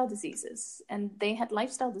lifestyle diseases. And they had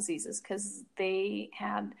lifestyle diseases because they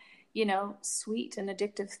had, sweet and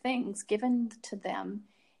addictive things given to them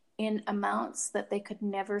in amounts that they could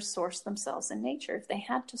never source themselves in nature. If they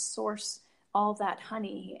had to source all that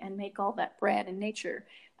honey and make all that bread in nature,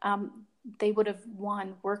 they would have,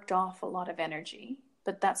 worked off a lot of energy,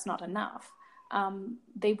 but that's not enough.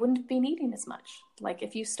 They wouldn't have been eating as much. Like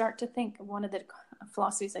if you start to think, one of the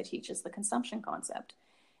philosophies I teach is the consumption concept.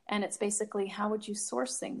 And it's basically, how would you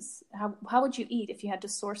source things? How would you eat if you had to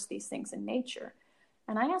source these things in nature?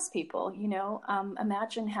 And I ask people,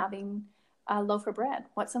 imagine having a loaf of bread.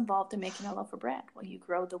 What's involved in making a loaf of bread? Well, you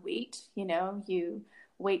grow the wheat, you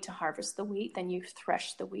wait to harvest the wheat, then you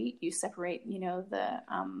thresh the wheat, you separate,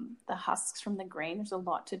 the husks from the grain. There's a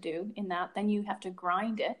lot to do in that. Then you have to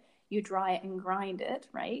grind it. You dry it and grind it,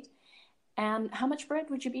 right? And how much bread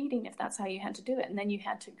would you be eating if that's how you had to do it? And then you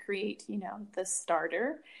had to create, the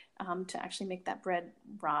starter to actually make that bread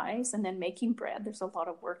rise. And then making bread, there's a lot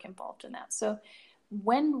of work involved in that. So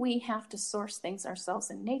when we have to source things ourselves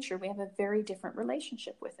in nature, we have a very different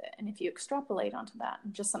relationship with it. And if you extrapolate onto that,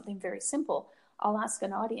 just something very simple, I'll ask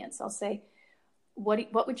an audience, I'll say,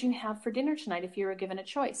 what would you have for dinner tonight if you were given a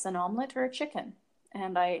choice, an omelet or a chicken?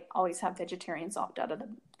 And I always have vegetarians opt out of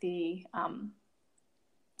the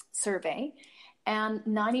survey, and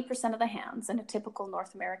 90% of the hands in a typical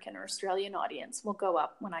North American or Australian audience will go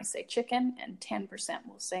up when I say chicken, and 10%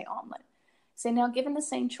 will say omelet. So now, given the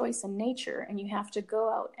same choice in nature, and you have to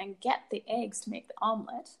go out and get the eggs to make the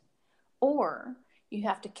omelet, or you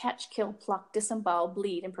have to catch, kill, pluck, disembowel,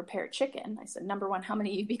 bleed, and prepare chicken. I said, number one, how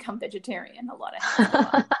many of you become vegetarian? A lot of hands go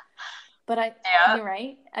up. But you're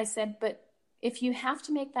right. I said, but if you have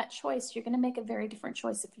to make that choice, you're going to make a very different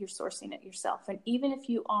choice if you're sourcing it yourself. And even if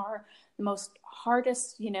you are the most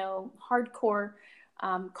hardest, hardcore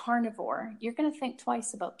carnivore, you're going to think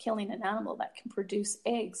twice about killing an animal that can produce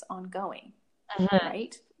eggs ongoing,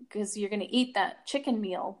 right? Because you're going to eat that chicken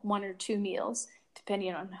meal, 1 or 2 meals,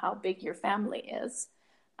 depending on how big your family is,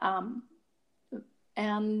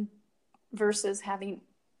 and versus having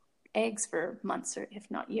eggs for months or if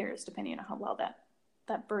not years, depending on how well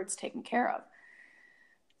that bird's taken care of.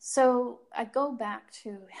 So I go back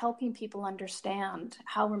to helping people understand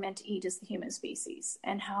how we're meant to eat as the human species,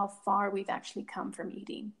 and how far we've actually come from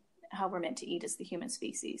eating how we're meant to eat as the human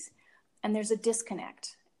species. And there's a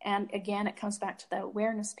disconnect. And again, it comes back to the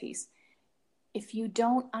awareness piece. If you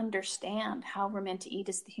don't understand how we're meant to eat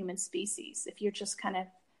as the human species, if you're just kind of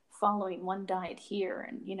following one diet here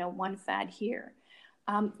and, one fad here,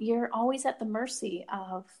 you're always at the mercy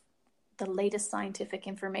of the latest scientific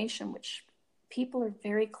information, which people are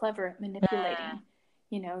very clever at manipulating,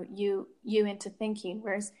 you into thinking.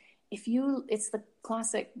 Whereas it's the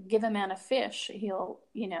classic, give a man a fish, he'll,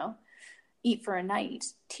 eat for a night.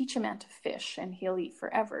 Teach a man to fish and he'll eat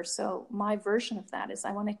forever. So my version of that is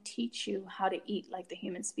I want to teach you how to eat like the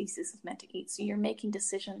human species is meant to eat. So you're making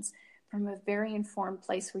decisions from a very informed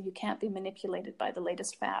place where you can't be manipulated by the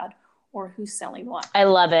latest fad or who's selling what. I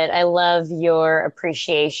love it. I love your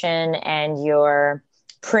appreciation and your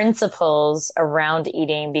principles around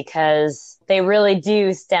eating, because they really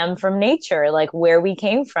do stem from nature, like where we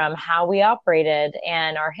came from, how we operated,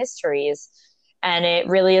 and our histories. And it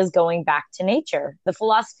really is going back to nature. The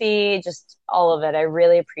philosophy, just all of it. I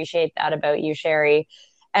really appreciate that about you, Sherry.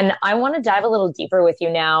 And I want to dive a little deeper with you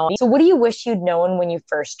now. So what do you wish you'd known when you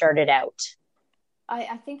first started out?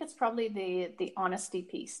 I think it's probably the honesty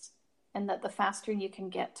piece, and that the faster you can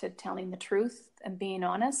get to telling the truth and being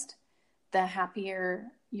honest, the happier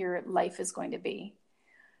your life is going to be.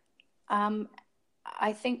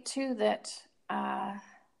 I think too that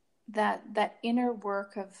that inner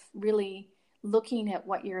work of really looking at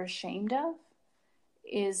what you're ashamed of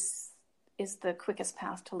is the quickest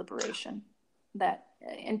path to liberation. That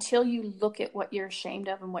until you look at what you're ashamed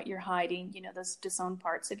of and what you're hiding, those disowned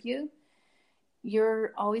parts of you,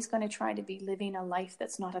 you're always going to try to be living a life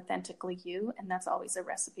that's not authentically you. And that's always a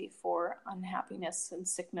recipe for unhappiness and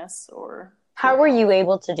sickness. Or how were you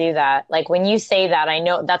able to do that? Like, when you say that, I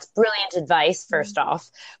know that's brilliant advice, first off,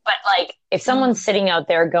 but like, if someone's sitting out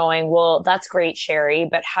there going, well, that's great, Sherry,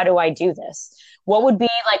 but how do I do this? What would be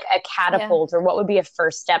like a catapult, or what would be a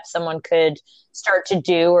first step someone could start to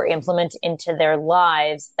do or implement into their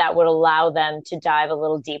lives that would allow them to dive a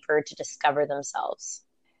little deeper to discover themselves?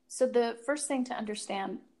 So the first thing to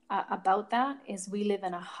understand about that is we live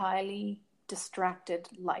in a highly distracted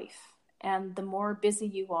life. And the more busy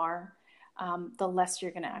you are, the less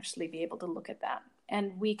you're going to actually be able to look at that.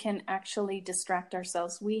 And we can actually distract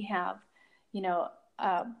ourselves. We have,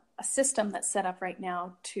 a system that's set up right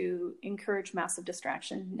now to encourage massive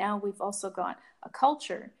distraction. Now we've also got a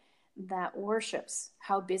culture that worships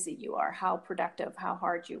how busy you are, how productive, how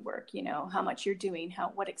hard you work, how much you're doing,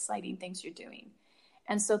 what exciting things you're doing.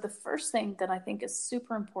 And so the first thing that I think is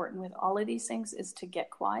super important with all of these things is to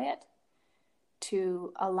get quiet,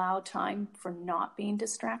 to allow time for not being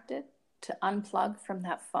distracted, to unplug from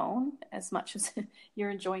that phone as much as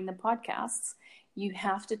you're enjoying the podcasts. You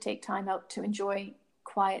have to take time out to enjoy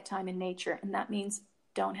quiet time in nature. And that means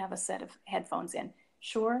don't have a set of headphones in.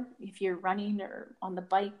 Sure, if you're running or on the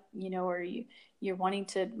bike, or you're wanting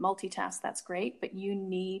to multitask, that's great, but you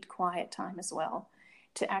need quiet time as well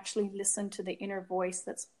to actually listen to the inner voice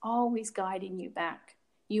that's always guiding you back.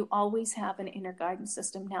 You always have an inner guidance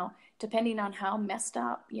system. Now, depending on how messed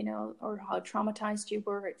up, or how traumatized you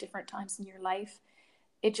were at different times in your life,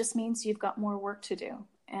 it just means you've got more work to do.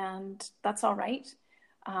 And that's all right.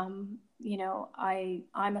 I'm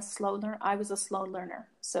a slow learner. I was a slow learner.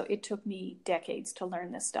 So it took me decades to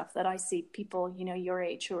learn this stuff that I see people, your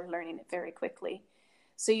age who are learning it very quickly.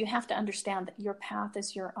 So you have to understand that your path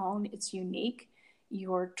is your own. It's unique.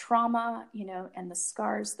 Your trauma, and the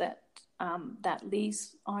scars that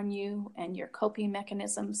leaves on you, and your coping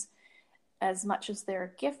mechanisms, as much as there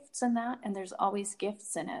are gifts in that, and there's always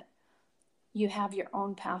gifts in it, you have your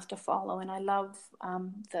own path to follow. And I love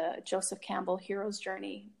the Joseph Campbell Hero's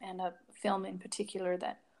Journey, and a film in particular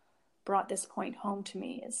that brought this point home to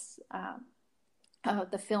me is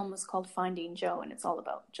the film was called Finding Joe, and it's all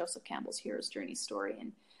about Joseph Campbell's hero's journey story.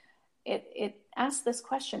 And it asked this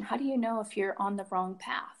question: how do you know if you're on the wrong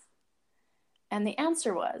path? And the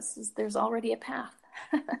answer is there's already a path.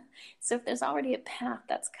 So if there's already a path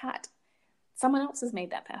that's cut, someone else has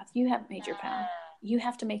made that path. You haven't made your path. You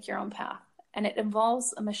have to make your own path. And it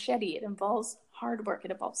involves a machete. It involves hard work.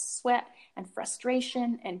 It involves sweat and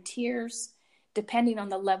frustration and tears, depending on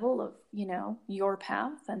the level of, your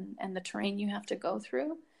path and the terrain you have to go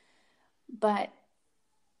through. But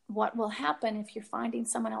what will happen if you're finding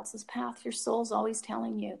someone else's path? Your soul's always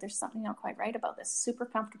telling you there's something not quite right about this. Super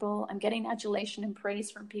comfortable. I'm getting adulation and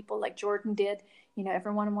praise from people like Jordan did.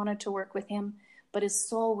 Everyone wanted to work with him, but his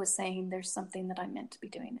soul was saying there's something that I'm meant to be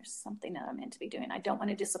doing. There's something that I'm meant to be doing. I don't want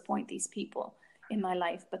to disappoint these people in my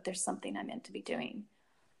life, but there's something I'm meant to be doing.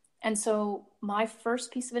 And so my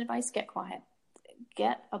first piece of advice: get quiet.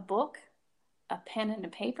 Get a book, a pen and a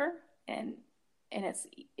paper, and it's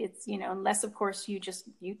unless of course you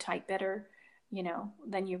type better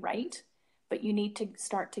than you write, but you need to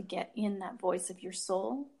start to get in that voice of your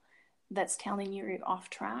soul that's telling you you're off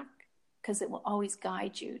track, because it will always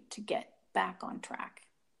guide you to get back on track.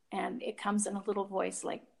 And it comes in a little voice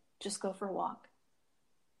like, just go for a walk.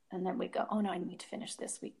 And then we go, oh no, I need to finish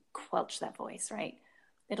this. We quelch that voice, right?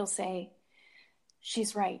 It'll say,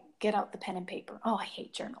 she's right. Get out the pen and paper. Oh, I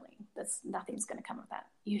hate journaling. Nothing's going to come of that.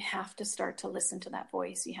 You have to start to listen to that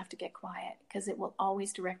voice. You have to get quiet, because it will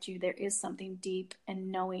always direct you. There is something deep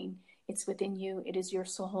and knowing. It's within you. It is your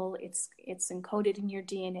soul. It's encoded in your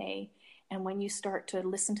DNA. And when you start to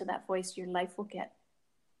listen to that voice, your life will get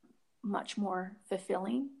much more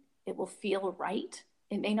fulfilling. It will feel right.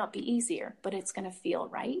 It may not be easier, but it's going to feel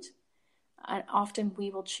right. And often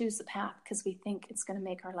we will choose the path because we think it's going to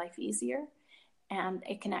make our life easier. And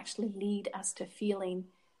it can actually lead us to feeling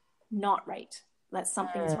not right, that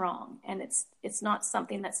something's wrong. And it's not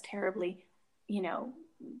something that's terribly,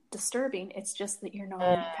 disturbing. It's just that you're not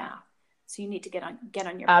on your path. So you need to get on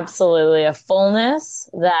your path. Absolutely. A fullness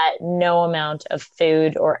that no amount of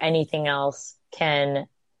food or anything else can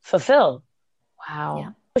fulfill. Wow.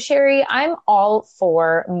 Yeah. Sherry, I'm all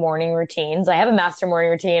for morning routines. I have a master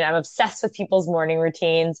morning routine. I'm obsessed with people's morning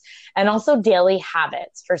routines and also daily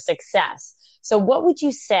habits for success. So what would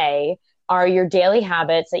you say are your daily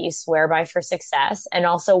habits that you swear by for success, and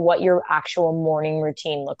also what your actual morning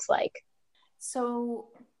routine looks like? So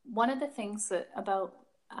one of the things about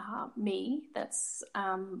me, that's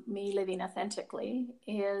me living authentically,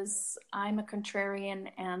 is I'm a contrarian,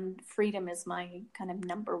 and freedom is my kind of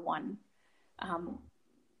number one.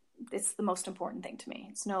 It's the most important thing to me.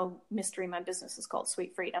 It's no mystery. My business is called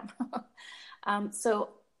Sweet Freedom. So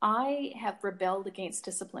I have rebelled against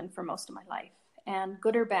discipline for most of my life, and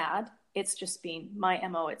good or bad, it's just been my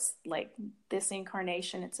MO. It's like this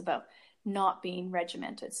incarnation. It's about not being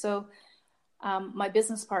regimented. So my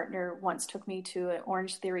business partner once took me to an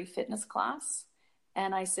Orange Theory fitness class,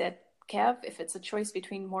 and I said, Kev, if it's a choice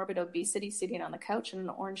between morbid obesity sitting on the couch and an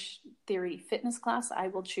Orange Theory fitness class, I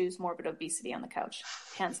will choose morbid obesity on the couch,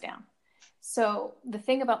 hands down. So the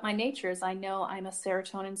thing about my nature is I know I'm a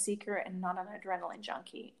serotonin seeker and not an adrenaline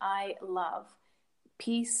junkie. I love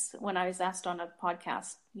peace. When I was asked on a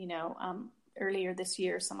podcast, earlier this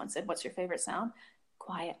year, someone said, what's your favorite sound?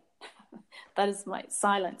 Quiet. That is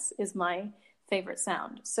silence is my favorite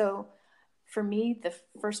sound. So for me, the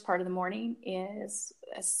first part of the morning is,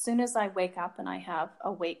 as soon as I wake up and I have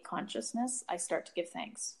awake consciousness, I start to give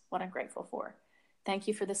thanks, what I'm grateful for. Thank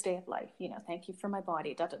you for this day of life. Thank you for my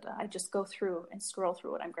body, da, da, da. I just go through and scroll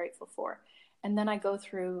through what I'm grateful for. And then I go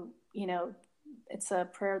through, it's a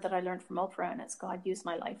prayer that I learned from Oprah, and it's, God, use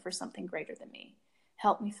my life for something greater than me.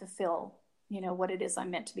 Help me fulfill, what it is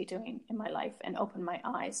I'm meant to be doing in my life, and open my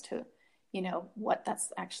eyes to, what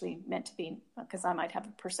that's actually meant to be, because I might have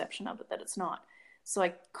a perception of it that it's not. So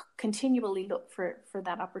I continually look for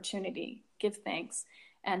that opportunity, give thanks,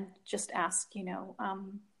 and just ask,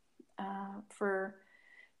 for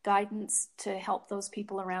guidance to help those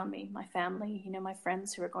people around me, my family, my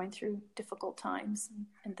friends who are going through difficult times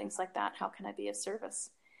and things like that. How can I be of service?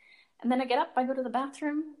 And then I get up, I go to the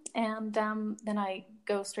bathroom, and then I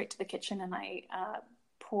go straight to the kitchen, and I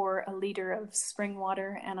pour a liter of spring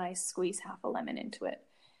water, and I squeeze half a lemon into it.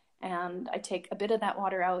 And I take a bit of that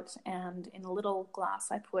water out, and in a little glass,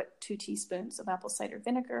 I put 2 teaspoons of apple cider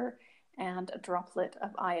vinegar and a droplet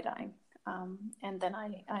of iodine. And then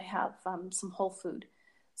I have some whole food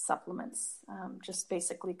supplements, just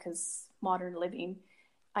basically because modern living,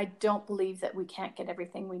 I don't believe that we can't get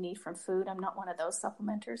everything we need from food. I'm not one of those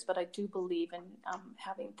supplementers, but I do believe in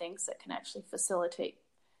having things that can actually facilitate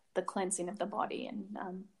the cleansing of the body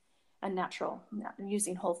a natural,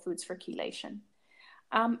 using whole foods for chelation.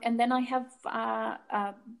 And then I have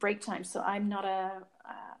break time. So I'm not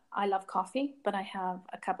I love coffee, but I have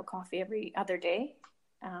a cup of coffee every other day.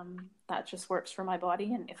 That just works for my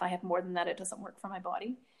body. And if I have more than that, it doesn't work for my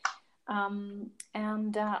body.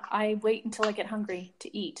 And I wait until I get hungry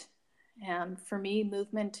to eat. And for me,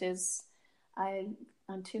 movement is, I'm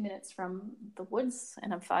 2 minutes from the woods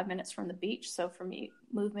and I'm 5 minutes from the beach. So for me,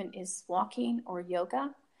 movement is walking or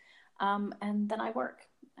yoga. And then I work.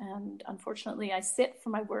 And unfortunately, I sit for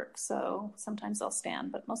my work. So sometimes I'll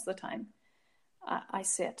stand, but most of the time I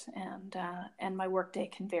sit. And my work day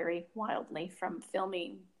can vary wildly from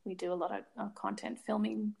filming. We do a lot of content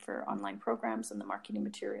filming for online programs and the marketing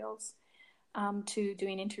materials, to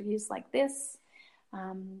doing interviews like this,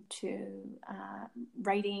 to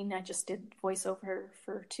writing. I just did voiceover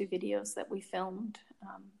for 2 videos that we filmed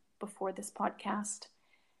before this podcast.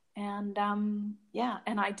 And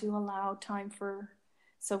and I do allow time for,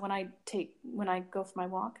 so when I go for my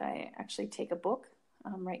walk, I actually take a book.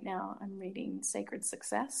 Right now I'm reading Sacred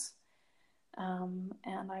Success, and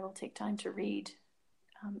I will take time to read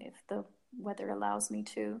if the weather allows me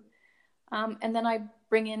to. And then I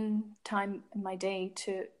bring in time in my day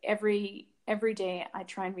to every day I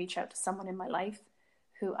try and reach out to someone in my life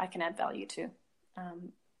who I can add value to,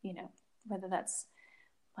 whether that's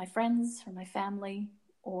my friends or my family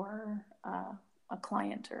or a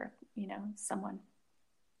client or, someone.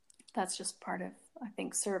 That's just part of, I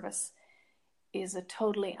think service is a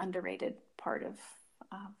totally underrated part of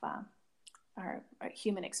our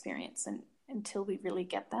human experience. And until we really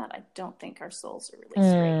get that, I don't think our souls are really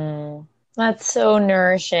straight. That's so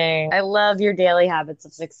nourishing. I love your daily habits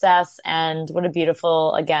of success, and what a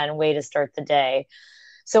beautiful, again, way to start the day.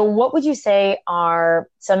 So what would you say are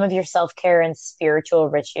some of your self-care and spiritual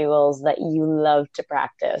rituals that you love to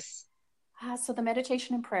practice? So the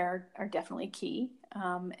meditation and prayer are definitely key.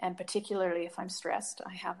 And particularly if I'm stressed,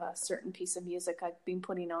 I have a certain piece of music I've been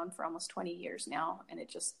putting on for almost 20 years now, and it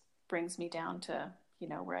just brings me down to,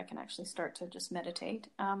 where I can actually start to just meditate.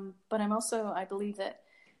 But I believe that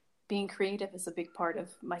being creative is a big part of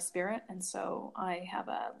my spirit. And so I have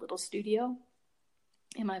a little studio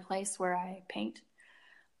in my place where I paint,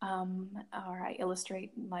 or I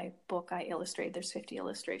illustrate. My book, I illustrate. There's 50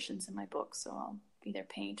 illustrations in my book. So I'll either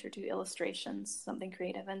paint or do illustrations, something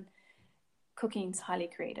creative. And cooking's highly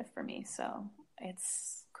creative for me. So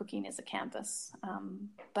cooking is a canvas.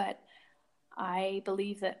 But I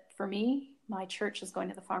believe that for me, my church is going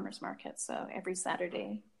to the farmer's market. So every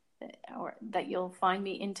Saturday, or that you'll find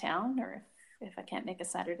me in town, or if I can't make a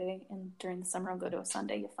Saturday and during the summer I'll go to a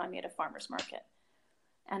Sunday, you'll find me at a farmer's market.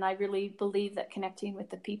 And I really believe that connecting with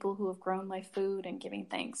the people who have grown my food and giving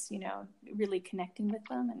thanks, really connecting with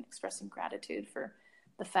them and expressing gratitude for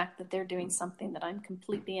the fact that they're doing something that I'm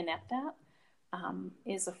completely inept at,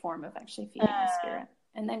 is a form of actually feeding my spirit.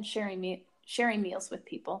 And then sharing meals with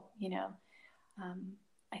people,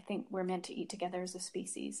 I think we're meant to eat together as a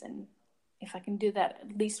species. And if I can do that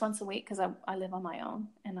at least once a week, because I live on my own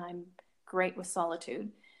and I'm great with solitude,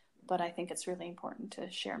 but I think it's really important to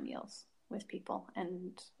share meals with people,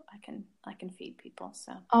 and I can feed people.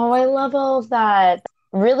 So I love all of that.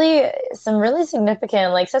 Really, some really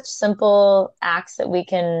significant, like such simple acts that we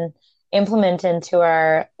can implement into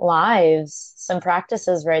our lives, some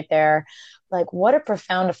practices right there. Like, what a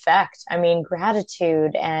profound effect. I mean,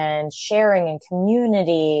 gratitude and sharing and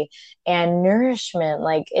community and nourishment.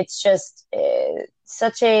 Like, it's just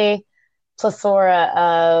such a plethora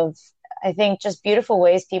of, I think, just beautiful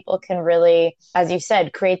ways people can really, as you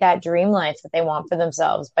said, create that dream life that they want for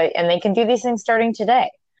themselves. And they can do these things starting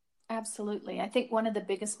today. Absolutely. I think one of the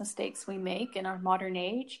biggest mistakes we make in our modern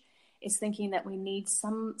age is thinking that we need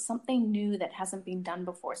something new that hasn't been done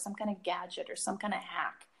before, some kind of gadget or some kind of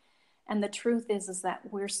hack. And the truth is that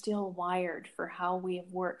we're still wired for how we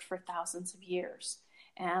have worked for thousands of years.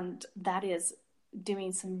 And that is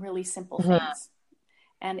doing some really simple things.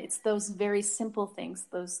 And it's those very simple things,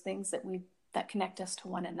 those things that connect us to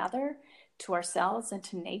one another, to ourselves, and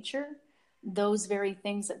to nature. Those very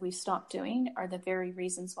things that we've stopped doing are the very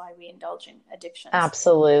reasons why we indulge in addictions.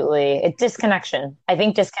 Absolutely. It's disconnection. I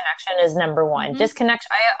think disconnection is number one. Mm-hmm. Disconnection.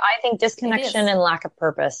 I think disconnection and lack of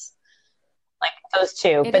purpose, like those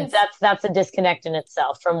two, but that's a disconnect in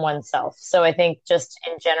itself from oneself. So I think just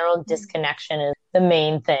in general, disconnection is the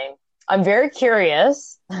main thing. I'm very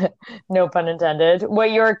curious, no pun intended,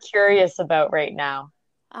 what you're curious about right now.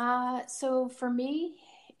 So for me,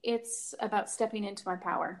 it's about stepping into my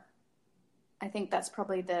power. I think that's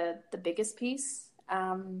probably the biggest piece.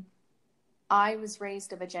 I was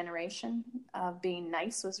raised of a generation of being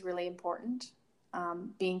nice was really important.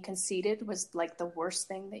 Being conceited was like the worst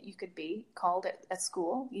thing that you could be called at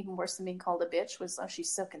school. Even worse than being called a bitch was, oh,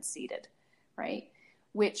 she's so conceited, right?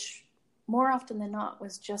 Which more often than not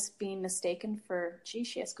was just being mistaken for, gee,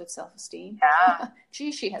 she has good self-esteem. Yeah.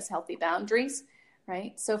 Gee, she has healthy boundaries,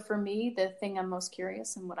 right? So for me, the thing I'm most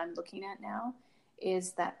curious and what I'm looking at now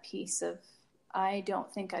is that piece of, I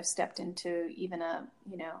don't think I've stepped into even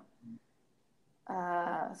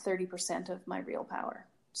 30% of my real power.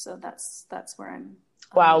 So that's where I'm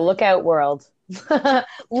Wow, moving. look out, world. Look out,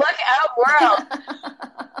 world.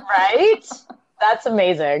 Right? That's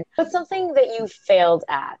amazing. What's something that you failed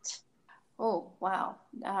at? Oh, wow.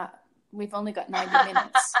 We've only got 90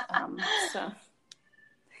 minutes. So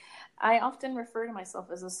I often refer to myself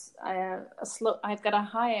as a slow, I've got a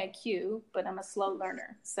high IQ, but I'm a slow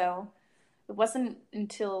learner. So it wasn't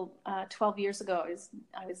until 12 years ago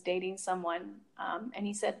I was dating someone, and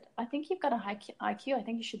he said, I think you've got a high IQ. I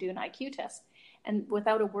think you should do an IQ test. And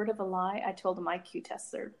without a word of a lie, I told him IQ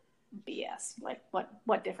tests are BS. Like,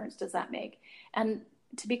 what difference does that make? And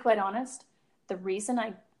to be quite honest, the reason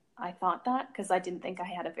I thought that, because I didn't think I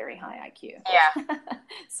had a very high IQ. Yeah.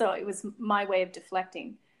 So it was my way of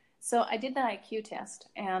deflecting. So I did the IQ test,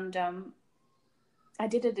 and I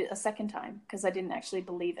did it a second time because I didn't actually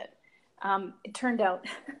believe it. It turned out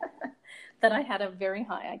that I had a very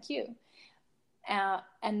high IQ.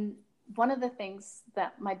 And one of the things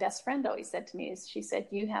that my best friend always said to me is, she said,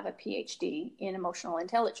 you have a PhD in emotional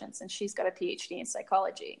intelligence, and she's got a PhD in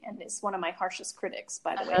psychology, and is one of my harshest critics,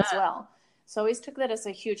 by the way, as well. So I always took that as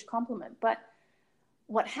a huge compliment. But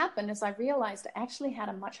what happened is I realized I actually had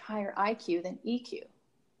a much higher IQ than EQ,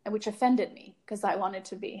 which offended me because I wanted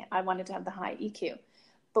to have the high EQ.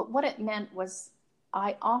 But what it meant was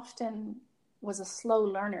I often was a slow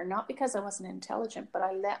learner, not because I wasn't intelligent, but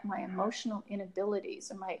I let my emotional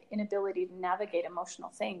inabilities or my inability to navigate emotional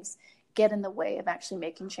things get in the way of actually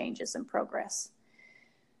making changes and progress.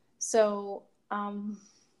 So I'm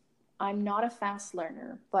not a fast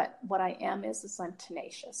learner, but what I am is I'm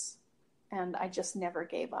tenacious, and I just never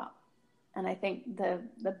gave up. And I think the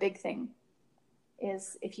big thing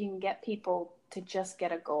is if you can get people to just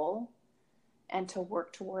get a goal and to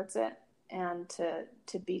work towards it, and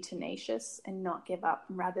to be tenacious and not give up,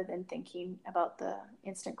 rather than thinking about the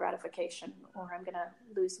instant gratification, or I'm going to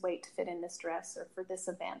lose weight to fit in this dress or for this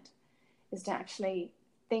event, is to actually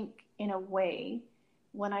think in a way,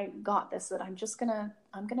 when I got this, that I'm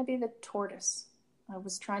going to be the tortoise. I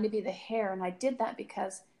was trying to be the hare, and I did that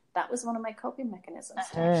because that was one of my coping mechanisms.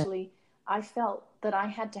 To actually, I felt that I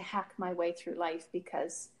had to hack my way through life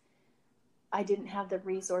because I didn't have the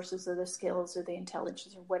resources or the skills or the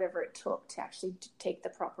intelligence or whatever it took to actually take the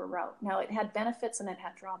proper route. Now, it had benefits and it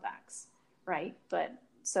had drawbacks, right? But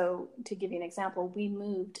so to give you an example, we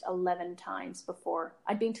moved 11 times before.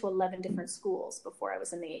 I'd been to 11 different schools before I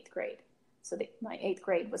was in the 8th grade. So my 8th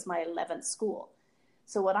grade was my 11th school.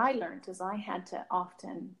 So what I learned is I had to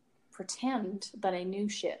often pretend that I knew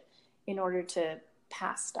shit in order to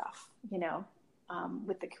pass stuff,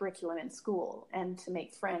 with the curriculum in school, and to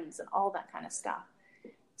make friends and all that kind of stuff.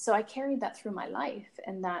 So I carried that through my life,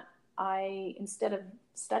 and that instead of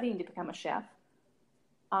studying to become a chef,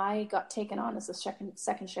 I got taken on as a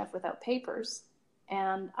second chef without papers.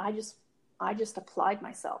 And I just applied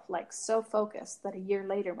myself, like so focused, that a year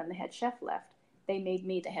later when the head chef left, they made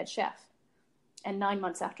me the head chef. And 9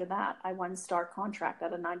 months after that, I won star contract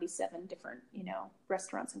out of 97 different,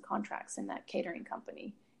 restaurants and contracts in that catering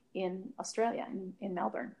company in Australia, in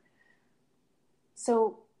Melbourne.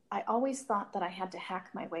 So I always thought that I had to hack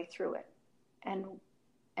my way through it.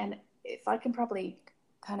 And if I can probably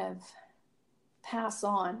kind of pass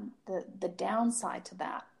on the downside to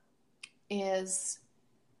that, is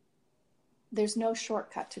there's no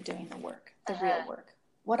shortcut to doing the work, the real work.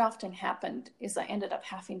 What often happened is I ended up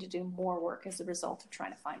having to do more work as a result of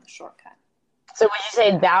trying to find the shortcut. So would you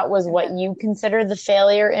say that was what you consider the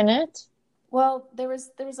failure in it? Well, there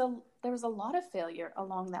was a lot of failure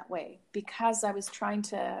along that way, because I was trying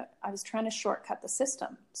to shortcut the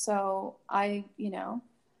system. So I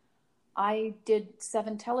did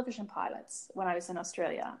 7 television pilots when I was in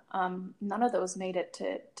Australia. None of those made it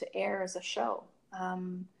to air as a show.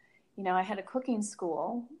 I had a cooking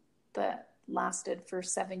school that lasted for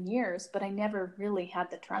 7 years, but I never really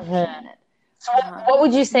had the traction in it. So what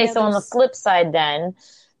would you say? So on the flip side, then,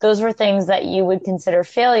 those were things that you would consider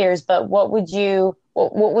failures, but what was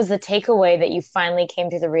the takeaway that you finally came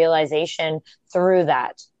to the realization through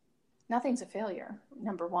that? Nothing's a failure,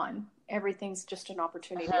 number one. Everything's just an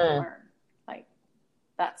opportunity to learn. Like,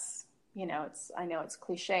 that's I know it's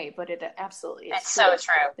cliche, but it absolutely is It's true. so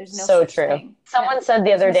true. There's no So such true. thing. Yeah, Someone said the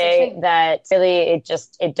there's other no such day thing. that really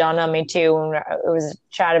it dawned on me too when it was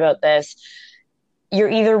a chat about this. You're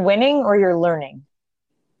either winning or you're learning.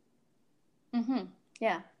 Mm-hmm.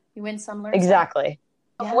 Yeah, you win some, learn some. Exactly.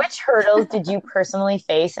 Yeah. Which hurdles did you personally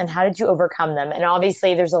face and how did you overcome them? And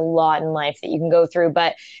obviously, there's a lot in life that you can go through,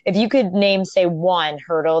 but if you could name, say, one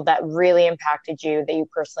hurdle that really impacted you that you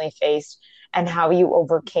personally faced and how you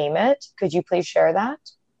overcame it, could you please share that?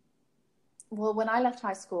 Well, when I left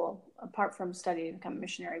high school, apart from studying to become a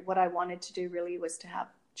missionary, what I wanted to do really was to have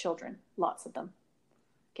children, lots of them,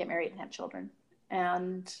 get married and have children.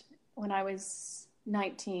 And when I was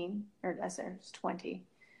 19, or I was 20,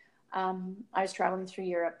 I was traveling through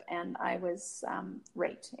Europe and I was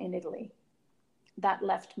raped in Italy. That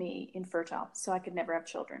left me infertile, so I could never have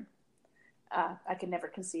children. I could never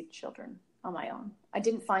conceive children on my own. I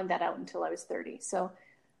didn't find that out until I was 30. So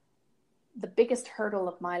the biggest hurdle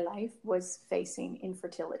of my life was facing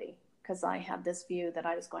infertility because I had this view that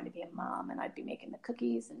I was going to be a mom and I'd be making the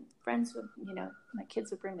cookies and friends would, my kids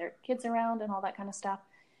would bring their kids around and all that kind of stuff.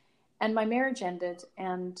 And my marriage ended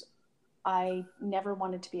and I never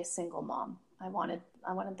wanted to be a single mom. I wanted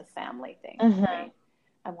the family thing, Mm-hmm. right?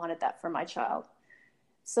 I wanted that for my child.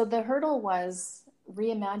 So the hurdle was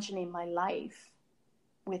reimagining my life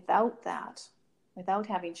without that, without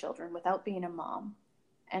having children, without being a mom,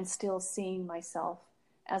 and still seeing myself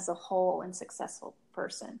as a whole and successful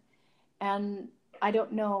person. And I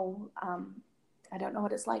don't know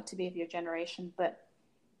what it's like to be of your generation, but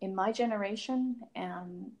in my generation,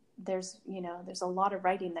 and there's a lot of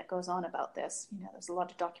writing that goes on about this. There's a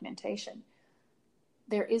lot of documentation.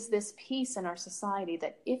 There is this piece in our society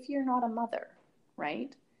that if you're not a mother,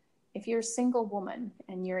 right? If you're a single woman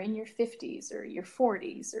and you're in your 50s or your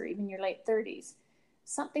 40s or even your late 30s,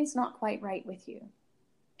 something's not quite right with you.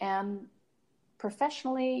 And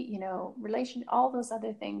professionally, relation, all those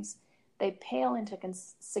other things, they pale into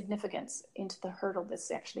significance into the hurdle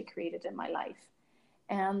that's actually created in my life.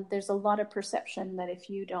 And there's a lot of perception that if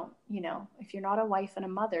you don't, if you're not a wife and a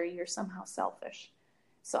mother, you're somehow selfish.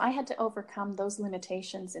 So I had to overcome those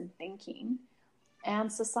limitations in thinking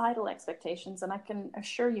and societal expectations. And I can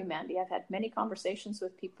assure you, Mandy, I've had many conversations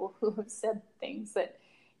with people who have said things that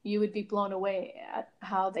you would be blown away at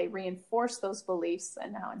how they reinforce those beliefs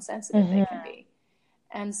and how insensitive they can be.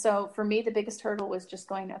 And so for me, the biggest hurdle was just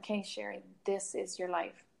going, okay, Sherry, this is your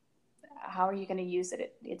life. How are you going to use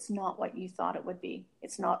it? It's not what you thought it would be.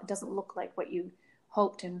 It doesn't look like what you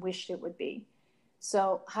hoped and wished it would be.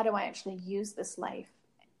 So how do I actually use this life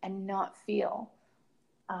and not feel,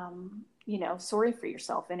 sorry for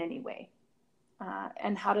yourself in any way?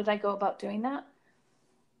 And how did I go about doing that?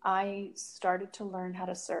 I started to learn how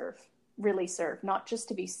to serve, really serve, not just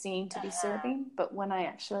to be seen to be serving, but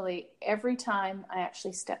every time I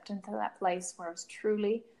actually stepped into that place where I was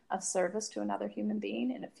truly of service to another human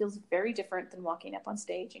being. And it feels very different than walking up on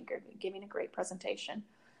stage and giving a great presentation,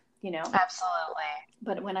 Absolutely.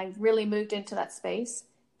 But when I really moved into that space,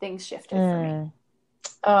 things shifted for me.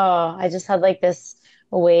 Oh, I just had like this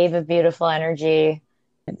wave of beautiful energy.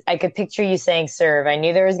 I could picture you saying serve. I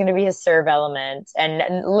knew there was going to be a serve element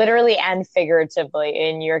and literally and figuratively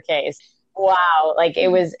in your case. Wow. Like it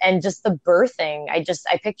was, and just the birthing. I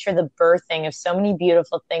picture the birthing of so many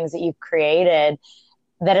beautiful things that you've created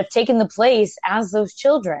that have taken the place as those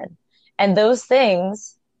children. And those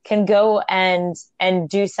things can go and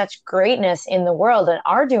do such greatness in the world and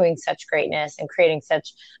are doing such greatness and creating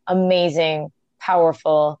such amazing,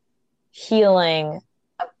 powerful, healing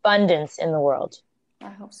abundance in the world. I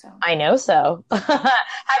hope so. I know so.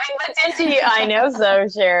 Having looked into you, I know so,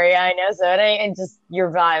 Sherry. I know so. And just your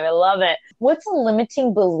vibe. I love it. What's a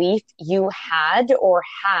limiting belief you had or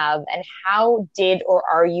have, and how did or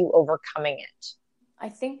are you overcoming it? I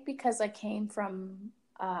think because I came from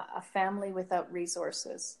a family without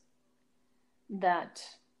resources, that,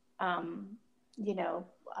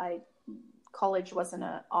 college wasn't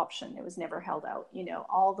an option. It was never held out,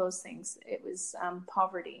 all those things. It was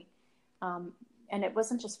poverty. And it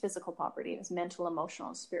wasn't just physical poverty. It was mental, emotional,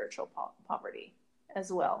 and spiritual poverty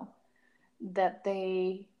as well. That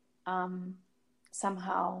they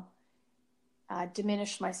somehow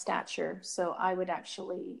diminished my stature. So I would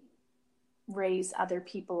actually raise other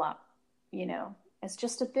people up, as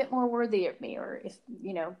just a bit more worthy of me, or if,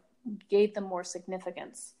 gave them more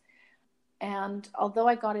significance. And although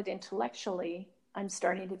I got it intellectually, I'm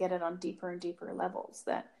starting to get it on deeper and deeper levels,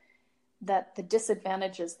 that the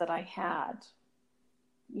disadvantages that I had,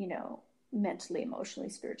 mentally, emotionally,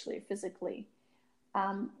 spiritually, physically,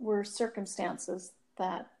 were circumstances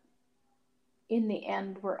that in the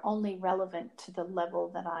end were only relevant to the level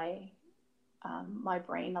that I my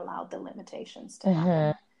brain allowed the limitations to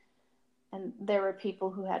happen. And there were people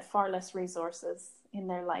who had far less resources in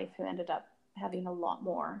their life who ended up having a lot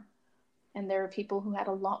more. And there were people who had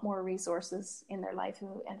a lot more resources in their life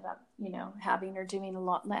who ended up, having or doing a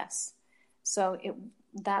lot less. So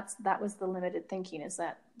that was the limited thinking, is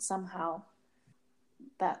that somehow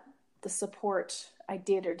that the support I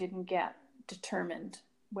did or didn't get determined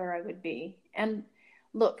where I would be. And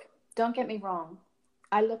look, don't get me wrong.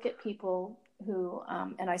 I look at people who,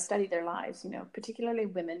 and I study their lives, particularly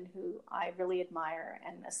women who I really admire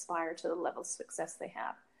and aspire to the level of success they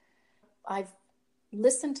have. I've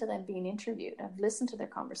listened to them being interviewed. I've listened to their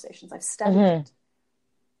conversations. I've studied it.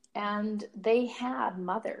 And they had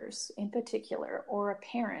mothers in particular, or a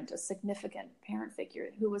parent, a significant parent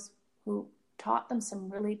figure who taught them some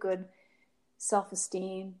really good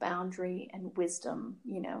self-esteem, boundary, and wisdom,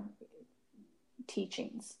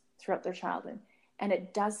 teachings throughout their childhood. And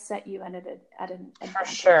it does set you at an advantage. For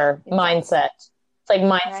sure. Mindset. It's like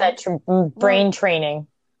mindset, right? Brain training.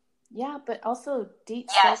 Yeah, but also deep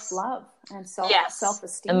self-love and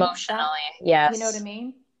self-esteem. Emotionally, yes. You know what I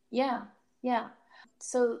mean? Yeah.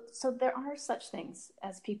 So there are such things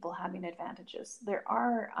as people having advantages. There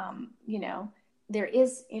are, there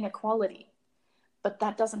is inequality, but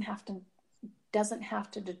that doesn't have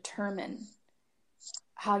to determine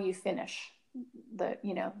how you finish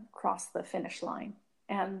cross the finish line.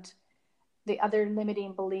 And the other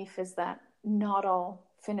limiting belief is that not all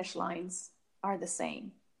finish lines are the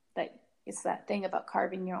same. That it's that thing about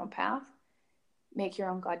carving your own path, make your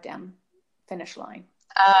own goddamn finish line.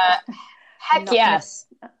 Heck yes.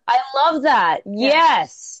 I love that. Yeah.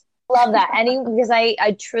 Yes. Love that. Because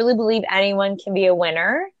I truly believe anyone can be a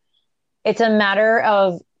winner. It's a matter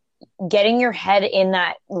of getting your head in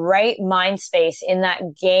that right mind space, in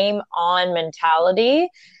that game on mentality,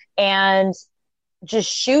 and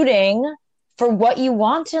just shooting for what you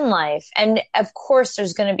want in life. And of course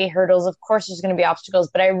there's going to be hurdles. Of course there's going to be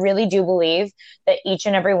obstacles, but I really do believe that each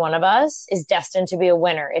and every one of us is destined to be a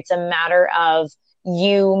winner. It's a matter of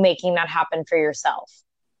you making that happen for yourself.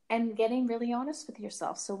 And getting really honest with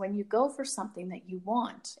yourself. So when you go for something that you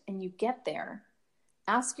want and you get there,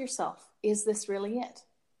 ask yourself, is this really it?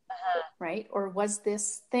 Right? Or was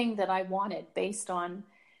this thing that I wanted based on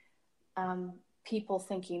people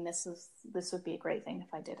thinking this would be a great thing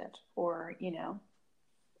if I did it, or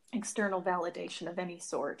external validation of any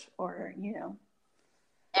sort, or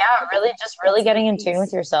really getting in tune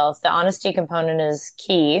with yourself. The honesty component is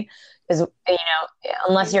key, because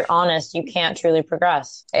unless you're honest, you can't truly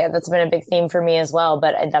progress. That's been a big theme for me as well,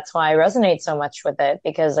 but that's why I resonate so much with it,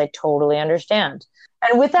 because I totally understand.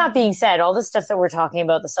 And with that being said, all the stuff that we're talking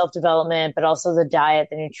about, the self-development, but also the diet,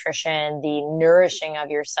 the nutrition, the nourishing of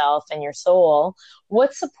yourself and your soul,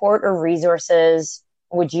 what support or resources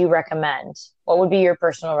would you recommend? What would be your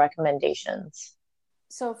personal recommendations?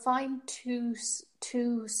 So find two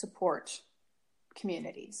support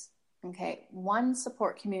communities. Okay. One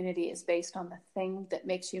support community is based on the thing that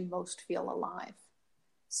makes you most feel alive.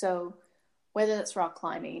 So whether that's rock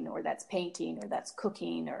climbing, or that's painting, or that's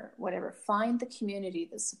cooking, or whatever, find the community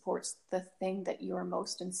that supports the thing that you are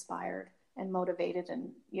most inspired and motivated, and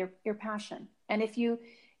your passion. And if you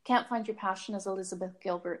can't find your passion, as Elizabeth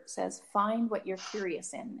Gilbert says, find what you're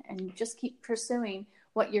curious in, and just keep pursuing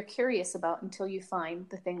what you're curious about until you find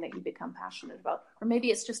the thing that you become passionate about. Or maybe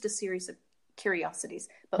it's just a series of curiosities,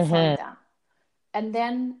 but find that. And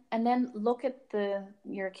then look at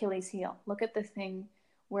your Achilles heel. Look at the thing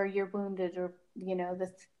where you're wounded, or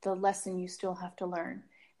the lesson you still have to learn,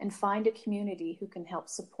 and find a community who can help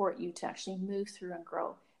support you to actually move through and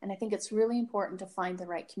grow. And I think it's really important to find the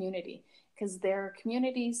right community, because there are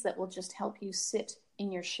communities that will just help you sit in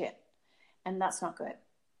your shit, and that's not good.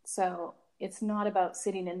 So it's not about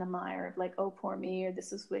sitting in the mire of like, oh, poor me, or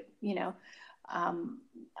this is what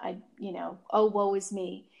oh, woe is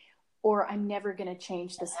me, or I'm never going to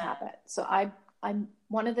change this habit. So I'm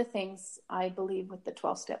one of the things I believe with the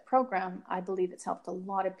 12-step program, I believe it's helped a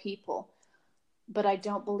lot of people, but I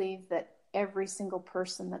don't believe that every single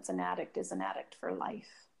person that's an addict is an addict for life.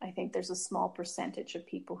 I think there's a small percentage of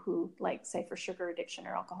people who, like, say, for sugar addiction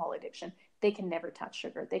or alcohol addiction, they can never touch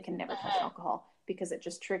sugar. They can never touch alcohol because it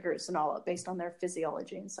just triggers and all based on their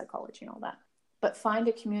physiology and psychology and all that. But find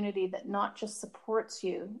a community that not just supports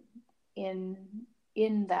you in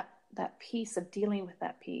that piece of dealing with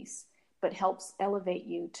that piece, but helps elevate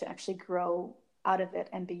you to actually grow out of it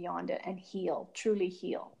and beyond it and heal, truly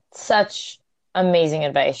heal. Such amazing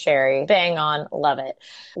advice, Sherry. Bang on. Love it.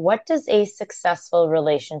 What does a successful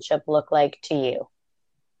relationship look like to you?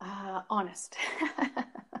 Honest.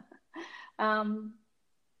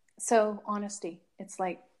 So honesty. It's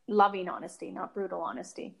like, loving honesty, not brutal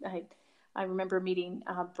honesty. I remember meeting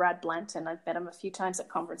Brad Blunt, and I've met him a few times at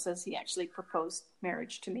conferences. He actually proposed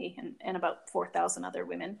marriage to me and about 4,000 other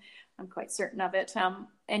women. I'm quite certain of it.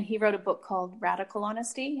 And he wrote a book called Radical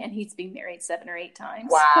Honesty, and he's been married 7 or 8 times.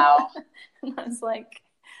 Wow. And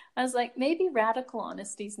I was like, maybe radical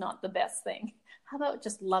honesty is not the best thing. How about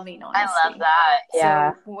just loving honesty? I love that.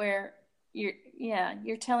 Yeah. So where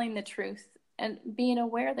you're telling the truth and being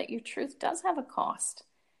aware that your truth does have a cost.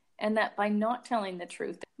 And that by not telling the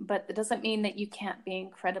truth, but it doesn't mean that you can't be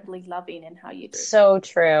incredibly loving in how you do. So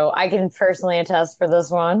true. I can personally attest for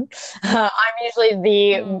this one. I'm usually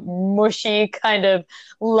the mushy kind of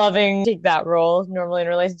loving, take that role normally in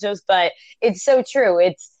relationships, but it's so true.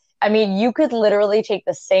 I mean, you could literally take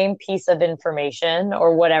the same piece of information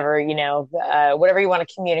or whatever, whatever you want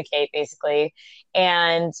to communicate basically.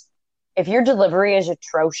 And if your delivery is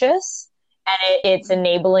atrocious and it's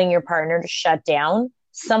enabling your partner to shut down,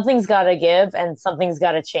 something's got to give and something's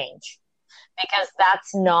got to change, because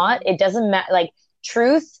it doesn't matter. Like,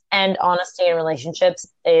 truth and honesty in relationships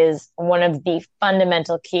is one of the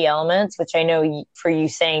fundamental key elements, which I know for you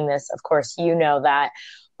saying this, of course, you know that.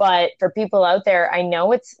 But for people out there, I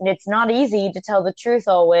know it's not easy to tell the truth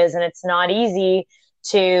always, and it's not easy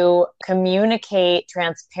to communicate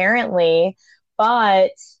transparently.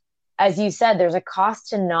 But as you said, there's a cost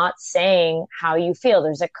to not saying how you feel.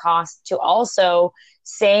 There's a cost to also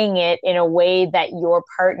saying it in a way that your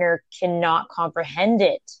partner cannot comprehend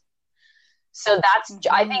it. So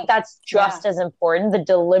I think that's just as important. The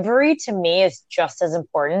delivery to me is just as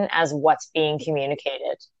important as what's being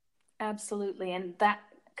communicated. Absolutely. And that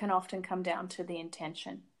can often come down to the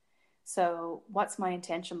intention. So what's my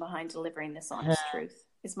intention behind delivering this honest truth?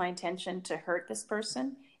 Is my intention to hurt this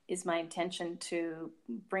person? Is my intention to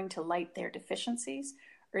bring to light their deficiencies?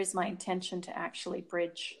 Or is my intention to actually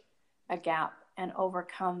bridge a gap and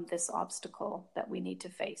overcome this obstacle that we need to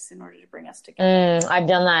face in order to bring us together? I've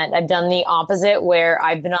done that. I've done the opposite, where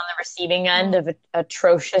I've been on the receiving end of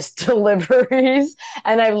atrocious deliveries.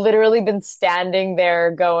 And I've literally been standing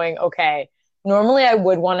there going, okay, normally I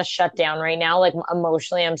would want to shut down right now. Like,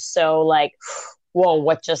 emotionally, I'm so like, whoa,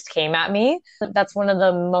 what just came at me? That's one of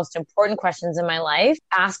the most important questions in my life.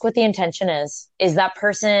 Ask what the intention is. Is that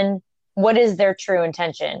person, what is their true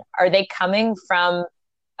intention? Are they coming from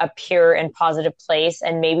a pure and positive place,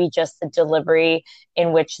 and maybe just the delivery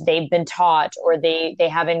in which they've been taught or they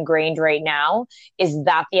have ingrained right now? Is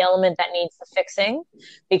that the element that needs the fixing?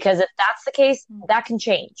 Because if that's the case, that can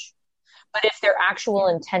change. But if their actual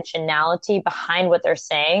intentionality behind what they're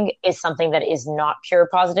saying is something that is not pure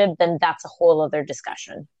positive, then that's a whole other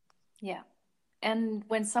discussion. Yeah. And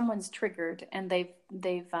when someone's triggered and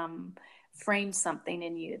they've framed something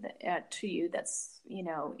in you to you that's,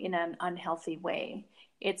 in an unhealthy way,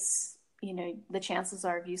 it's, the chances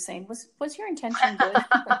are of you saying, was your intention good?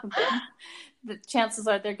 The chances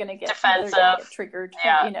are they're going to get defensive, triggered,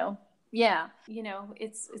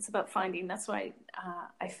 it's about finding. That's why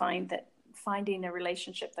I find that finding a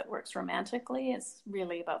relationship that works romantically is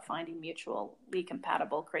really about finding mutually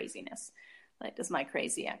compatible craziness. Like, does my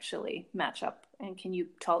crazy actually match up? And can you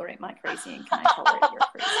tolerate my crazy? And can I tolerate your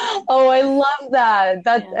crazy? Oh, I love that.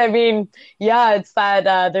 I mean, it's that,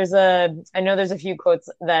 I know there's a few quotes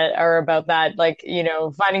that are about that, like,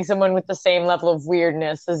 finding someone with the same level of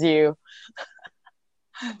weirdness as you.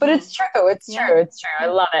 But it's true. It's true. I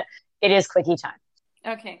love it. It is quickie time.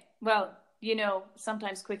 Okay. Well,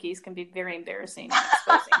 sometimes quickies can be very embarrassing and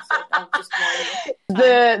exposing, so I'll just warn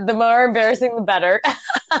you. The more embarrassing, the better.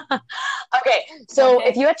 Okay, so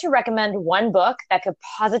if you had to recommend one book that could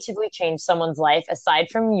positively change someone's life, aside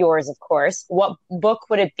from yours, of course, what book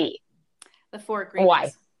would it be? The 4 Agreements.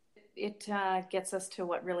 Why? It gets us to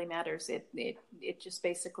what really matters. It just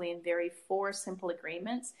basically, in very 4 simple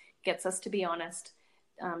agreements, gets us to be honest,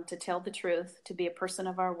 to tell the truth, to be a person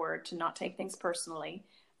of our word, to not take things personally.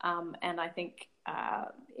 And I think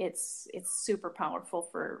it's super powerful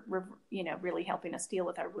for, really helping us deal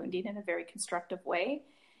with our wounding in a very constructive way.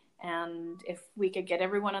 And if we could get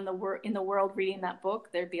everyone in the world reading that book,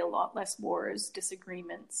 there'd be a lot less wars,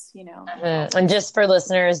 disagreements, And just for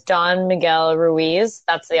listeners, Don Miguel Ruiz,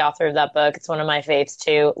 that's the author of that book. It's one of my faves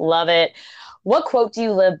too. Love it. What quote do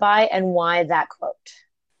you live by, and why that quote?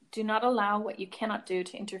 Do not allow what you cannot do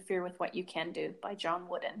to interfere with what you can do, by John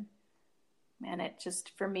Wooden. And it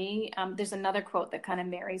just, for me, there's another quote that kind of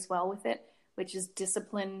marries well with it, which is,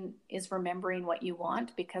 discipline is remembering what you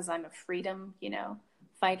want, because I'm a freedom,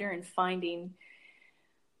 fighter, and finding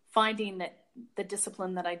that the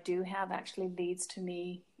discipline that I do have actually leads to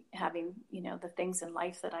me having, the things in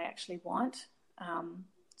life that I actually want.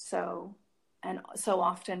 So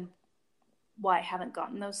often why I haven't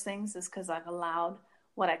gotten those things is because I've allowed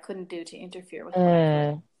what I couldn't do to interfere with what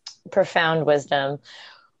I could. Profound wisdom.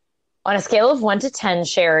 On a scale of 1 to 10,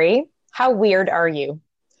 Sherry, how weird are you?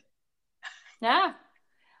 Yeah.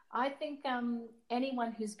 I think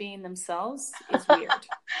anyone who's being themselves is weird.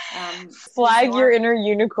 Flag your inner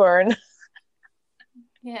unicorn.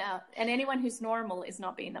 Yeah, and anyone who's normal is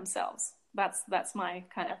not being themselves. That's my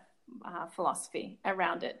kind of philosophy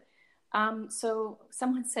around it. So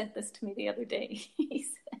someone said this to me the other day.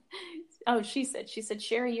 She said,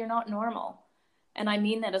 Sherry, you're not normal. And I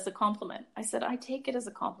mean that as a compliment. I said, I take it as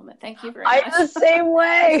a compliment. Thank you very much. I'm the same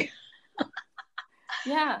way.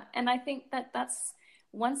 Yeah, and I think that's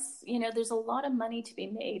once, there's a lot of money to be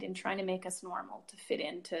made in trying to make us normal, to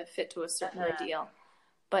fit to a certain ideal.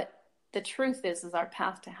 But the truth is our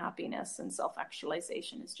path to happiness and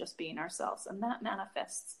self-actualization is just being ourselves. And that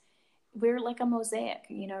manifests. We're like a mosaic,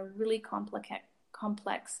 really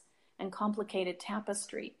complex and complicated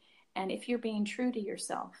tapestry. And if you're being true to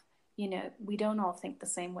yourself, we don't all think the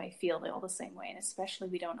same way, feel all the same way, and especially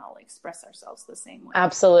we don't all express ourselves the same way.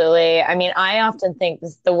 Absolutely. I mean, I often think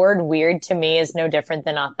the word weird to me is no different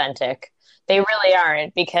than authentic. They really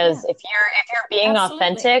aren't, because if you're being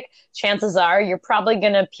authentic, chances are you're probably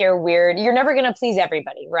going to appear weird. You're never going to please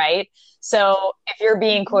everybody, right? So if you're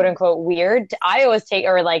being quote unquote weird, I always take,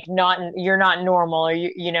 or like you're not normal, or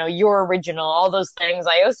you're original, all those things.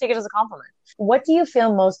 I always take it as a compliment. What do you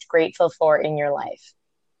feel most grateful for in your life?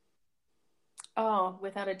 Oh,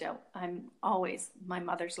 without a doubt, I'm always my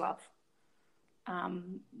mother's love.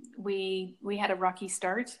 We had a rocky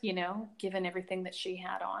start, given everything that she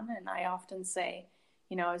had on. And I often say,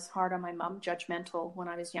 I was hard on my mom, judgmental when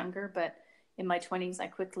I was younger, but in my 20s, I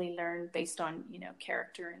quickly learned, based on,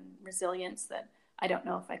 character and resilience, that I don't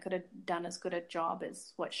know if I could have done as good a job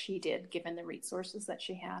as what she did, given the resources that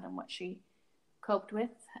she had and what she coped with.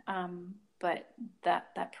 But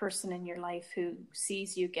that person in your life who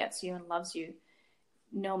sees you, gets you, and loves you,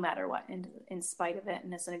 no matter what, in spite of it.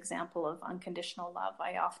 And as an example of unconditional love,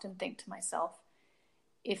 I often think to myself,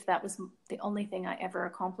 if that was the only thing I ever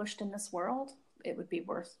accomplished in this world, it would be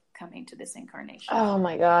worth coming to this incarnation. Oh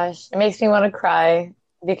my gosh. It makes me want to cry,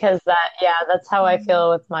 because that's how I feel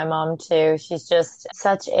with my mom too. She's just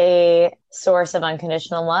such a source of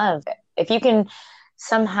unconditional love. If you can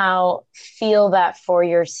somehow feel that for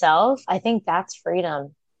yourself, I think that's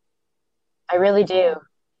freedom. I really do.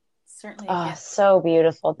 Certainly. Oh, so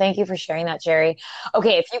beautiful. Thank you for sharing that, Jerry.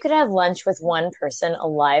 Okay, if you could have lunch with one person,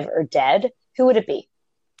 alive or dead, who would it be?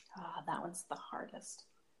 Oh, that one's the hardest.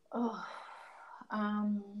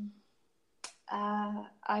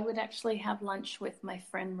 I would actually have lunch with my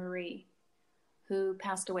friend Marie, who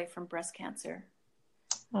passed away from breast cancer.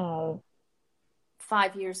 5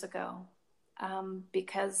 years ago,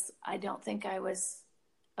 because I don't think I was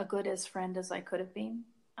a good as friend as I could have been.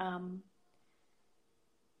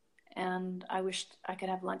 And I wished I could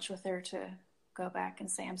have lunch with her to go back and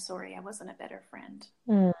say, I'm sorry, I wasn't a better friend.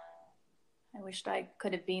 I wished I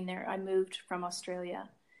could have been there. I moved from Australia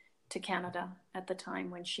to Canada at the time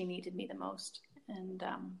when she needed me the most. And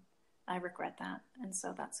I regret that. And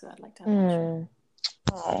so that's who I'd like to have lunch with.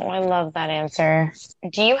 Oh, I love that answer.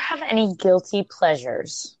 Do you have any guilty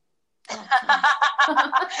pleasures?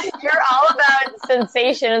 You're all about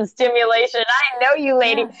sensation and stimulation. I know you,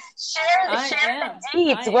 lady. Share the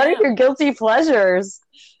deets. What are your guilty pleasures?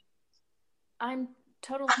 I'm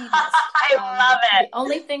total hedonist. I love it.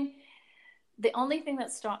 The only thing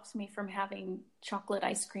that stops me from having chocolate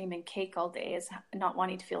ice cream and cake all day is not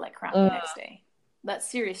wanting to feel like crap the next day. That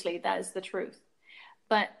is the truth.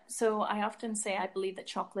 But so I often say I believe that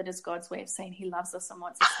chocolate is God's way of saying he loves us and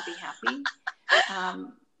wants us to be happy.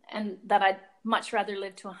 And that I'd much rather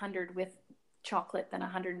live to 100 with chocolate than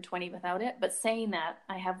 120 without it. But saying that,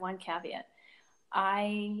 I have one caveat.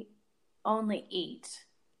 I only eat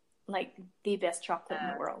like the best chocolate in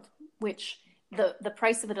the world, which the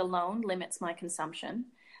price of it alone limits my consumption.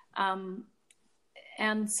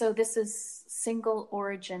 And so this is single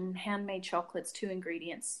origin, handmade chocolates, 2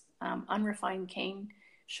 ingredients, unrefined cane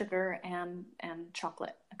sugar and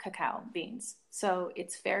chocolate, cacao beans. So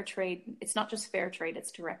it's fair trade. It's not just fair trade,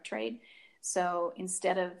 it's direct trade. So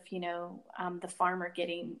instead of, the farmer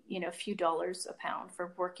getting, a few dollars a pound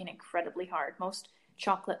for working incredibly hard, most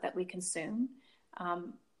chocolate that we consume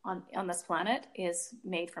on this planet is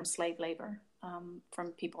made from slave labor,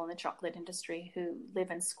 from people in the chocolate industry who live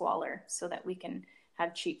in squalor so that we can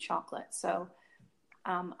have cheap chocolate. So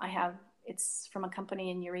it's from a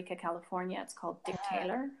company in Eureka, California. It's called Dick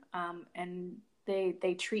Taylor. And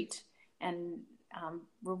they treat and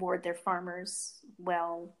reward their farmers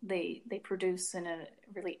well. They produce in a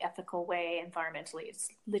really ethical way, environmentally. It's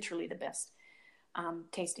literally the best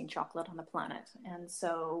tasting chocolate on the planet. And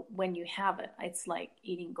so when you have it, it's like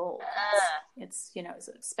eating gold. It's it's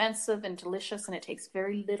expensive and delicious, and it takes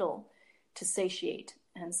very little to satiate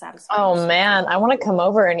and satisfy. Oh man, I want to come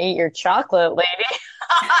over and eat your chocolate, lady.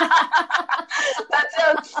 That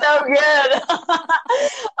sounds so good.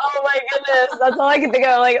 Oh my goodness, that's all I can think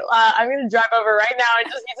of. Like, I'm gonna drive over right now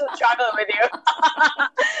and just eat some chocolate with you.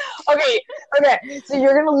 Okay. So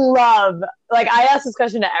you're gonna love. Like, I ask this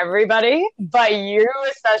question to everybody, but you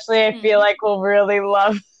especially, I feel like will really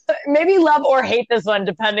love. Maybe love or hate this one,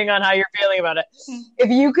 depending on how you're feeling about it. If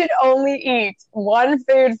you could only eat one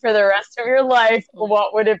food for the rest of your life,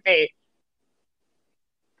 what would it be?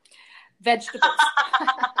 Vegetables.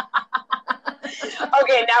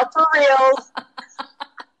 Okay, now for reals.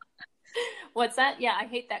 What's that? Yeah, I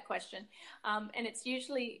hate that question. And it's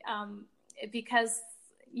usually because,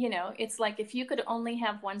 it's like if you could only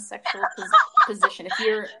have one sexual position,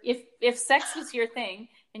 if sex was your thing,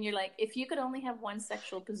 and you're like, if you could only have one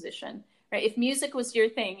sexual position, right? If music was your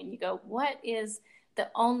thing, and you go, what is the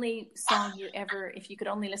only song you ever, if you could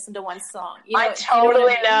only listen to one song? I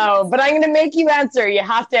totally know, but I'm going to make you answer. You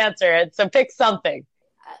have to answer it. So pick something.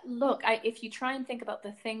 Look, if you try and think about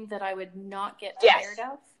the thing that I would not get tired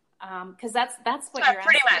of, because that's what you're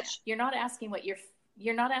pretty asking. Much. You're not asking what your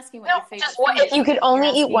favorite just food is. If you could only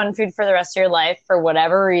eat one food for the rest of your life for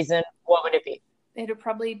whatever reason, what would it be? It would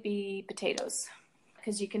probably be potatoes,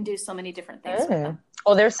 because you can do so many different things with them.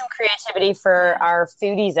 Well, there's some creativity for our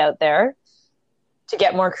foodies out there to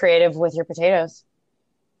get more creative with your potatoes.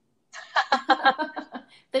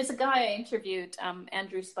 There's a guy I interviewed,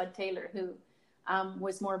 Andrew Spud Taylor, who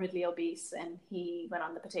was morbidly obese, and he went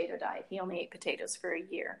on the potato diet. He only ate potatoes for a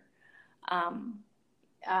year.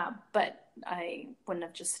 But I wouldn't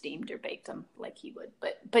have just steamed or baked them like he would.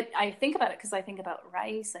 But I think about it because I think about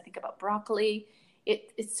rice, I think about broccoli.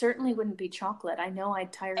 It certainly wouldn't be chocolate. I know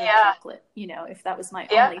I'd tire of chocolate, if that was my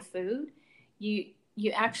only food.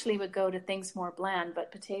 You actually would go to things more bland,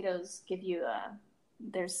 but potatoes give you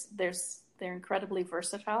they're incredibly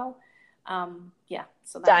versatile.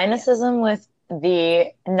 So Dynamism with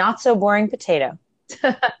the not so boring potato.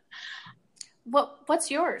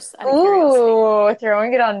 What's yours? Ooh,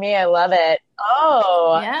 throwing it on me. I love it.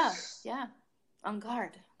 Oh. Yeah. On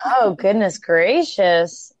guard. Oh, goodness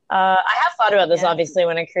gracious. I have thought about this, obviously,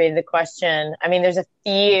 when I created the question. I mean, there's a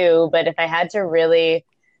few, but if I had to really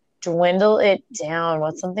dwindle it down,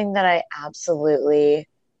 what's something that I absolutely,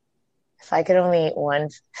 if I could only eat one,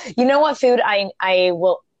 what food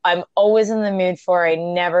I'm always in the mood for, I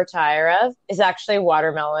never tire of, is actually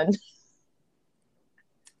watermelon.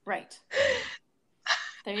 Right.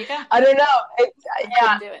 There you go. I don't know.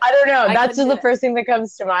 I don't know. That's just the first thing that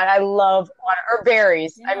comes to mind. I love water or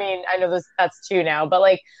berries. Yeah. I mean, I know that's two now, but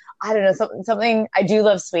like, I don't know, something, I do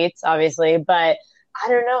love sweets, obviously, but I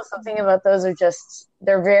don't know, something about those are just,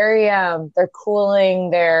 they're very, they're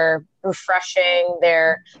cooling, they're refreshing,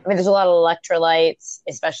 there's a lot of electrolytes,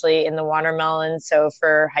 especially in the watermelon. So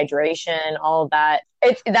for hydration, all of that.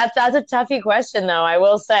 That's a toughy question though, I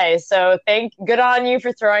will say. So good on you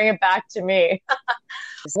for throwing it back to me.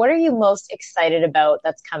 What are you most excited about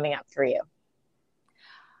that's coming up for you?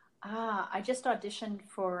 I just auditioned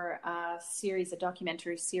for a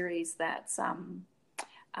documentary series that's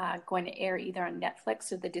going to air either on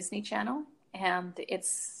Netflix or the Disney Channel. And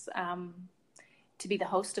it's to be the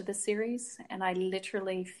host of the series. And I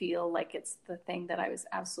literally feel like it's the thing that I was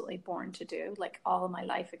absolutely born to do. Like all of my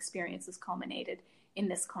life experiences culminated in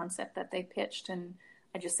this concept that they pitched. And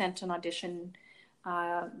I just sent an audition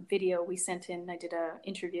video we sent in. I did an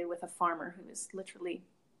interview with a farmer who was literally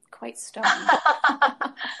quite stoned,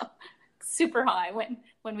 super high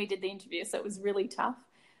when we did the interview. So it was really tough.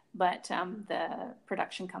 But the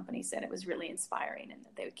production company said it was really inspiring and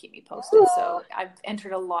that they would keep me posted. So I've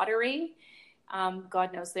entered a lottery.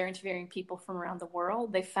 God knows they're interviewing people from around the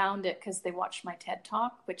world. They found it because they watched my TED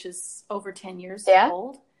Talk, which is over 10 years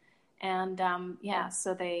old. And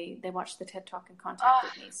so they watched the TED Talk and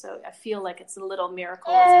contacted me. So I feel like it's a little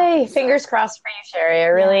miracle. Hey, fingers crossed for you,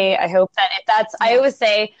 Sherry. I hope that if that's, I always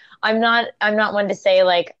say, I'm not one to say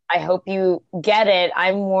like, I hope you get it.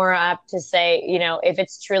 I'm more apt to say, if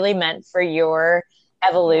it's truly meant for your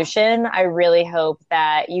evolution, I really hope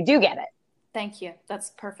that you do get it. Thank you. That's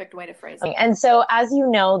a perfect way to phrase it. And so, as you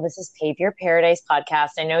know, this is Pave Your Paradise podcast.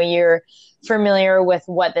 I know you're familiar with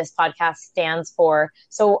what this podcast stands for.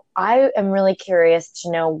 So I am really curious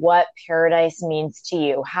to know what paradise means to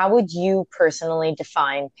you. How would you personally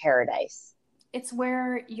define paradise? It's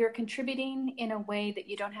where you're contributing in a way that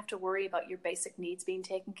you don't have to worry about your basic needs being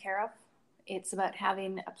taken care of. It's about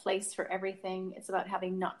having a place for everything. It's about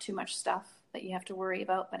having not too much stuff. that you have to worry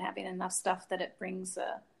about, but having enough stuff that it brings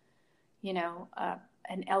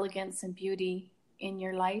an elegance and beauty in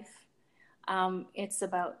your life. It's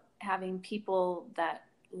about having people that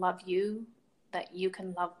love you, that you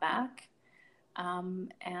can love back,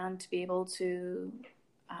 and to be able to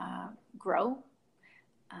grow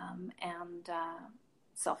and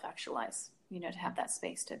self-actualize, to have that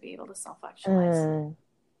space to be able to self-actualize.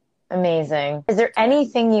 Amazing. Is there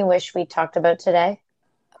anything you wish we talked about today?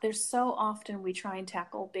 There's so often we try and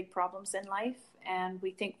tackle big problems in life, and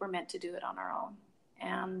we think we're meant to do it on our own.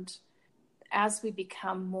 And as we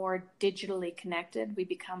become more digitally connected, we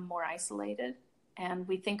become more isolated, and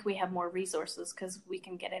we think we have more resources because we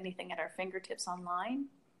can get anything at our fingertips online.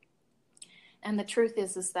 And the truth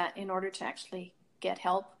is that in order to actually get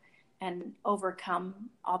help and overcome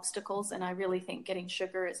obstacles, and I really think getting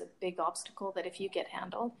sugar is a big obstacle that if you get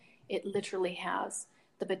handled, it literally has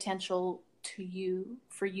the potential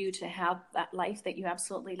for you to have that life that you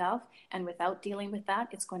absolutely love. And without dealing with that,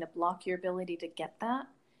 it's going to block your ability to get that.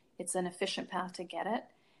 It's an efficient path to get it.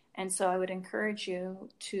 And so I would encourage you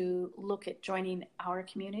to look at joining our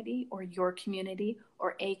community or your community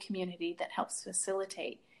or a community that helps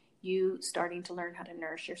facilitate you starting to learn how to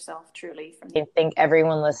nourish yourself truly. I think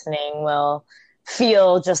everyone listening will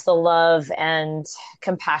feel just the love and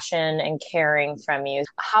compassion and caring from you.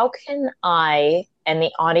 How can I and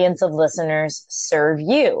the audience of listeners serve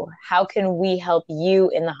you? How can we help you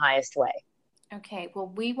in the highest way? Okay,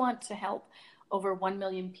 well, we want to help over 1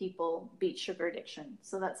 million people beat sugar addiction.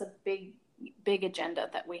 So that's a big agenda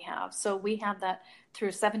that we have. So we have that through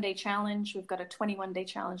a 7-day challenge. We've got a 21-day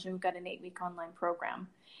challenge, and we've got an 8-week online program.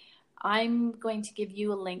 I'm going to give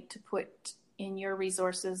you a link to put in your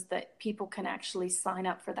resources that people can actually sign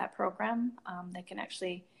up for that program. They can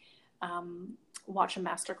actually watch a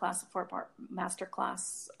masterclass, a 4-part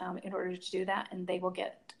masterclass in order to do that. And they will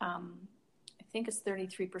get, I think it's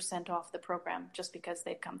 33% off the program just because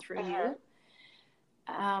they've come through you.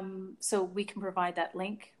 So we can provide that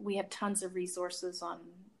link. We have tons of resources on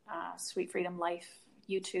Sweet Freedom Life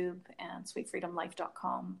YouTube and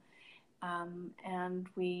sweetfreedomlife.com. And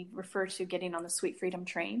we refer to getting on the Sweet Freedom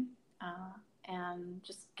train, and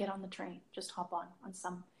just get on the train, just hop on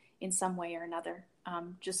in some way or another.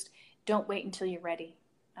 Just don't wait until you're ready.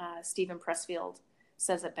 Stephen Pressfield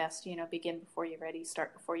says it best, begin before you're ready,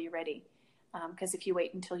 start before you're ready. Because if you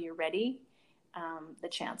wait until you're ready, the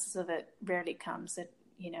chances of it rarely comes.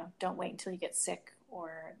 Don't wait until you get sick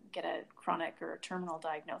or get a chronic or a terminal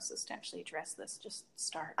diagnosis to actually address this. Just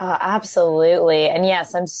start. Absolutely. And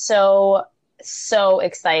yes, I'm so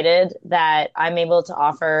excited that I'm able to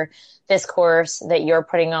offer this course that you're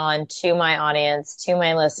putting on to my audience, to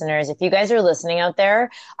my listeners. If you guys are listening out there,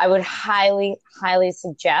 I would highly, highly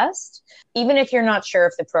suggest, even if you're not sure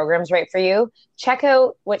if the program's right for you, check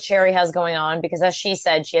out what Sherry has going on, because as she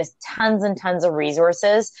said, she has tons and tons of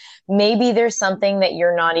resources. Maybe there's something that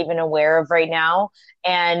you're not even aware of right now.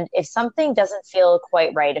 And if something doesn't feel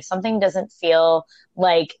quite right, if something doesn't feel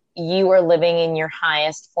like you are living in your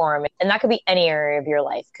highest form, and that could be any area of your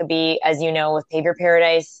life, could be, as you know, with Pave Your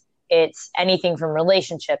Paradise, it's anything from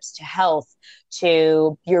relationships to health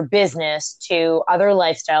to your business to other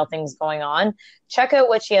lifestyle things going on. Check out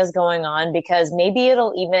what she has going on, because maybe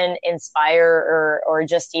it'll even inspire or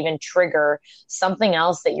just even trigger something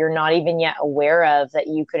else that you're not even yet aware of that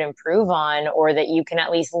you could improve on, or that you can at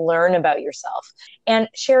least learn about yourself. And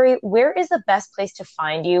Sherry, where is the best place to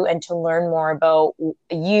find you and to learn more about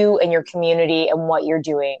you and your community and what you're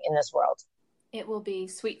doing in this world? It will be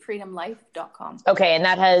sweetfreedomlife.com. Okay, and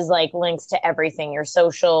that has links to everything, your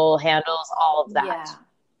social handles, all of that.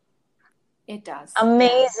 Yeah, it does.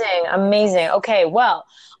 Amazing, amazing. Okay, well,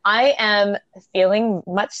 I am feeling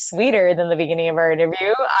much sweeter than the beginning of our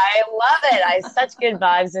interview. I love it. I have such good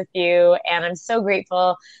vibes with you, and I'm so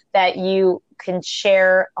grateful that you can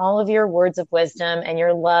share all of your words of wisdom and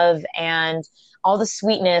your love and all the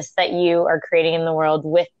sweetness that you are creating in the world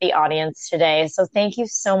with the audience today. So thank you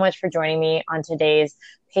so much for joining me on today's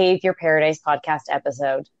Pave Your Paradise podcast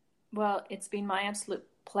episode. Well, it's been my absolute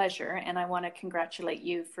pleasure, and I want to congratulate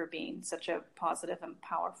you for being such a positive and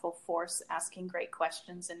powerful force, asking great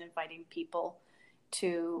questions and inviting people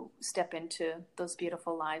to step into those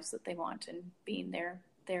beautiful lives that they want and being their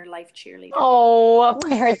life cheerleader. Oh,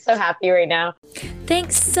 my heart's so happy right now.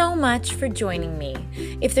 Thanks so much for joining me.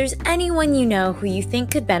 If there's anyone you know who you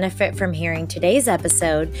think could benefit from hearing today's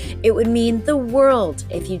episode, it would mean the world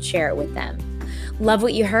if you'd share it with them. Love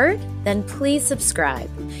what you heard? Then please subscribe.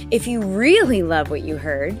 If you really love what you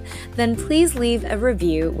heard, then please leave a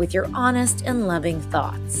review with your honest and loving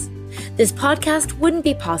thoughts. This podcast wouldn't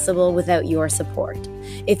be possible without your support.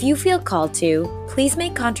 If you feel called to, please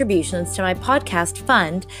make contributions to my podcast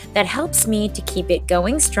fund that helps me to keep it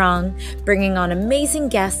going strong, bringing on amazing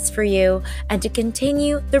guests for you, and to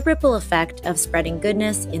continue the ripple effect of spreading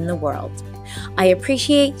goodness in the world. I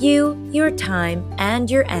appreciate you, your time,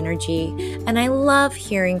 and your energy, and I love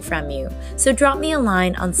hearing from you, so drop me a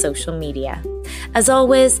line on social media. As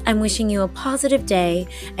always, I'm wishing you a positive day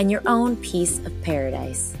and your own piece of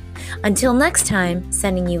paradise. Until next time,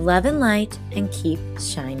 sending you love and light, and keep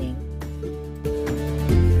shining.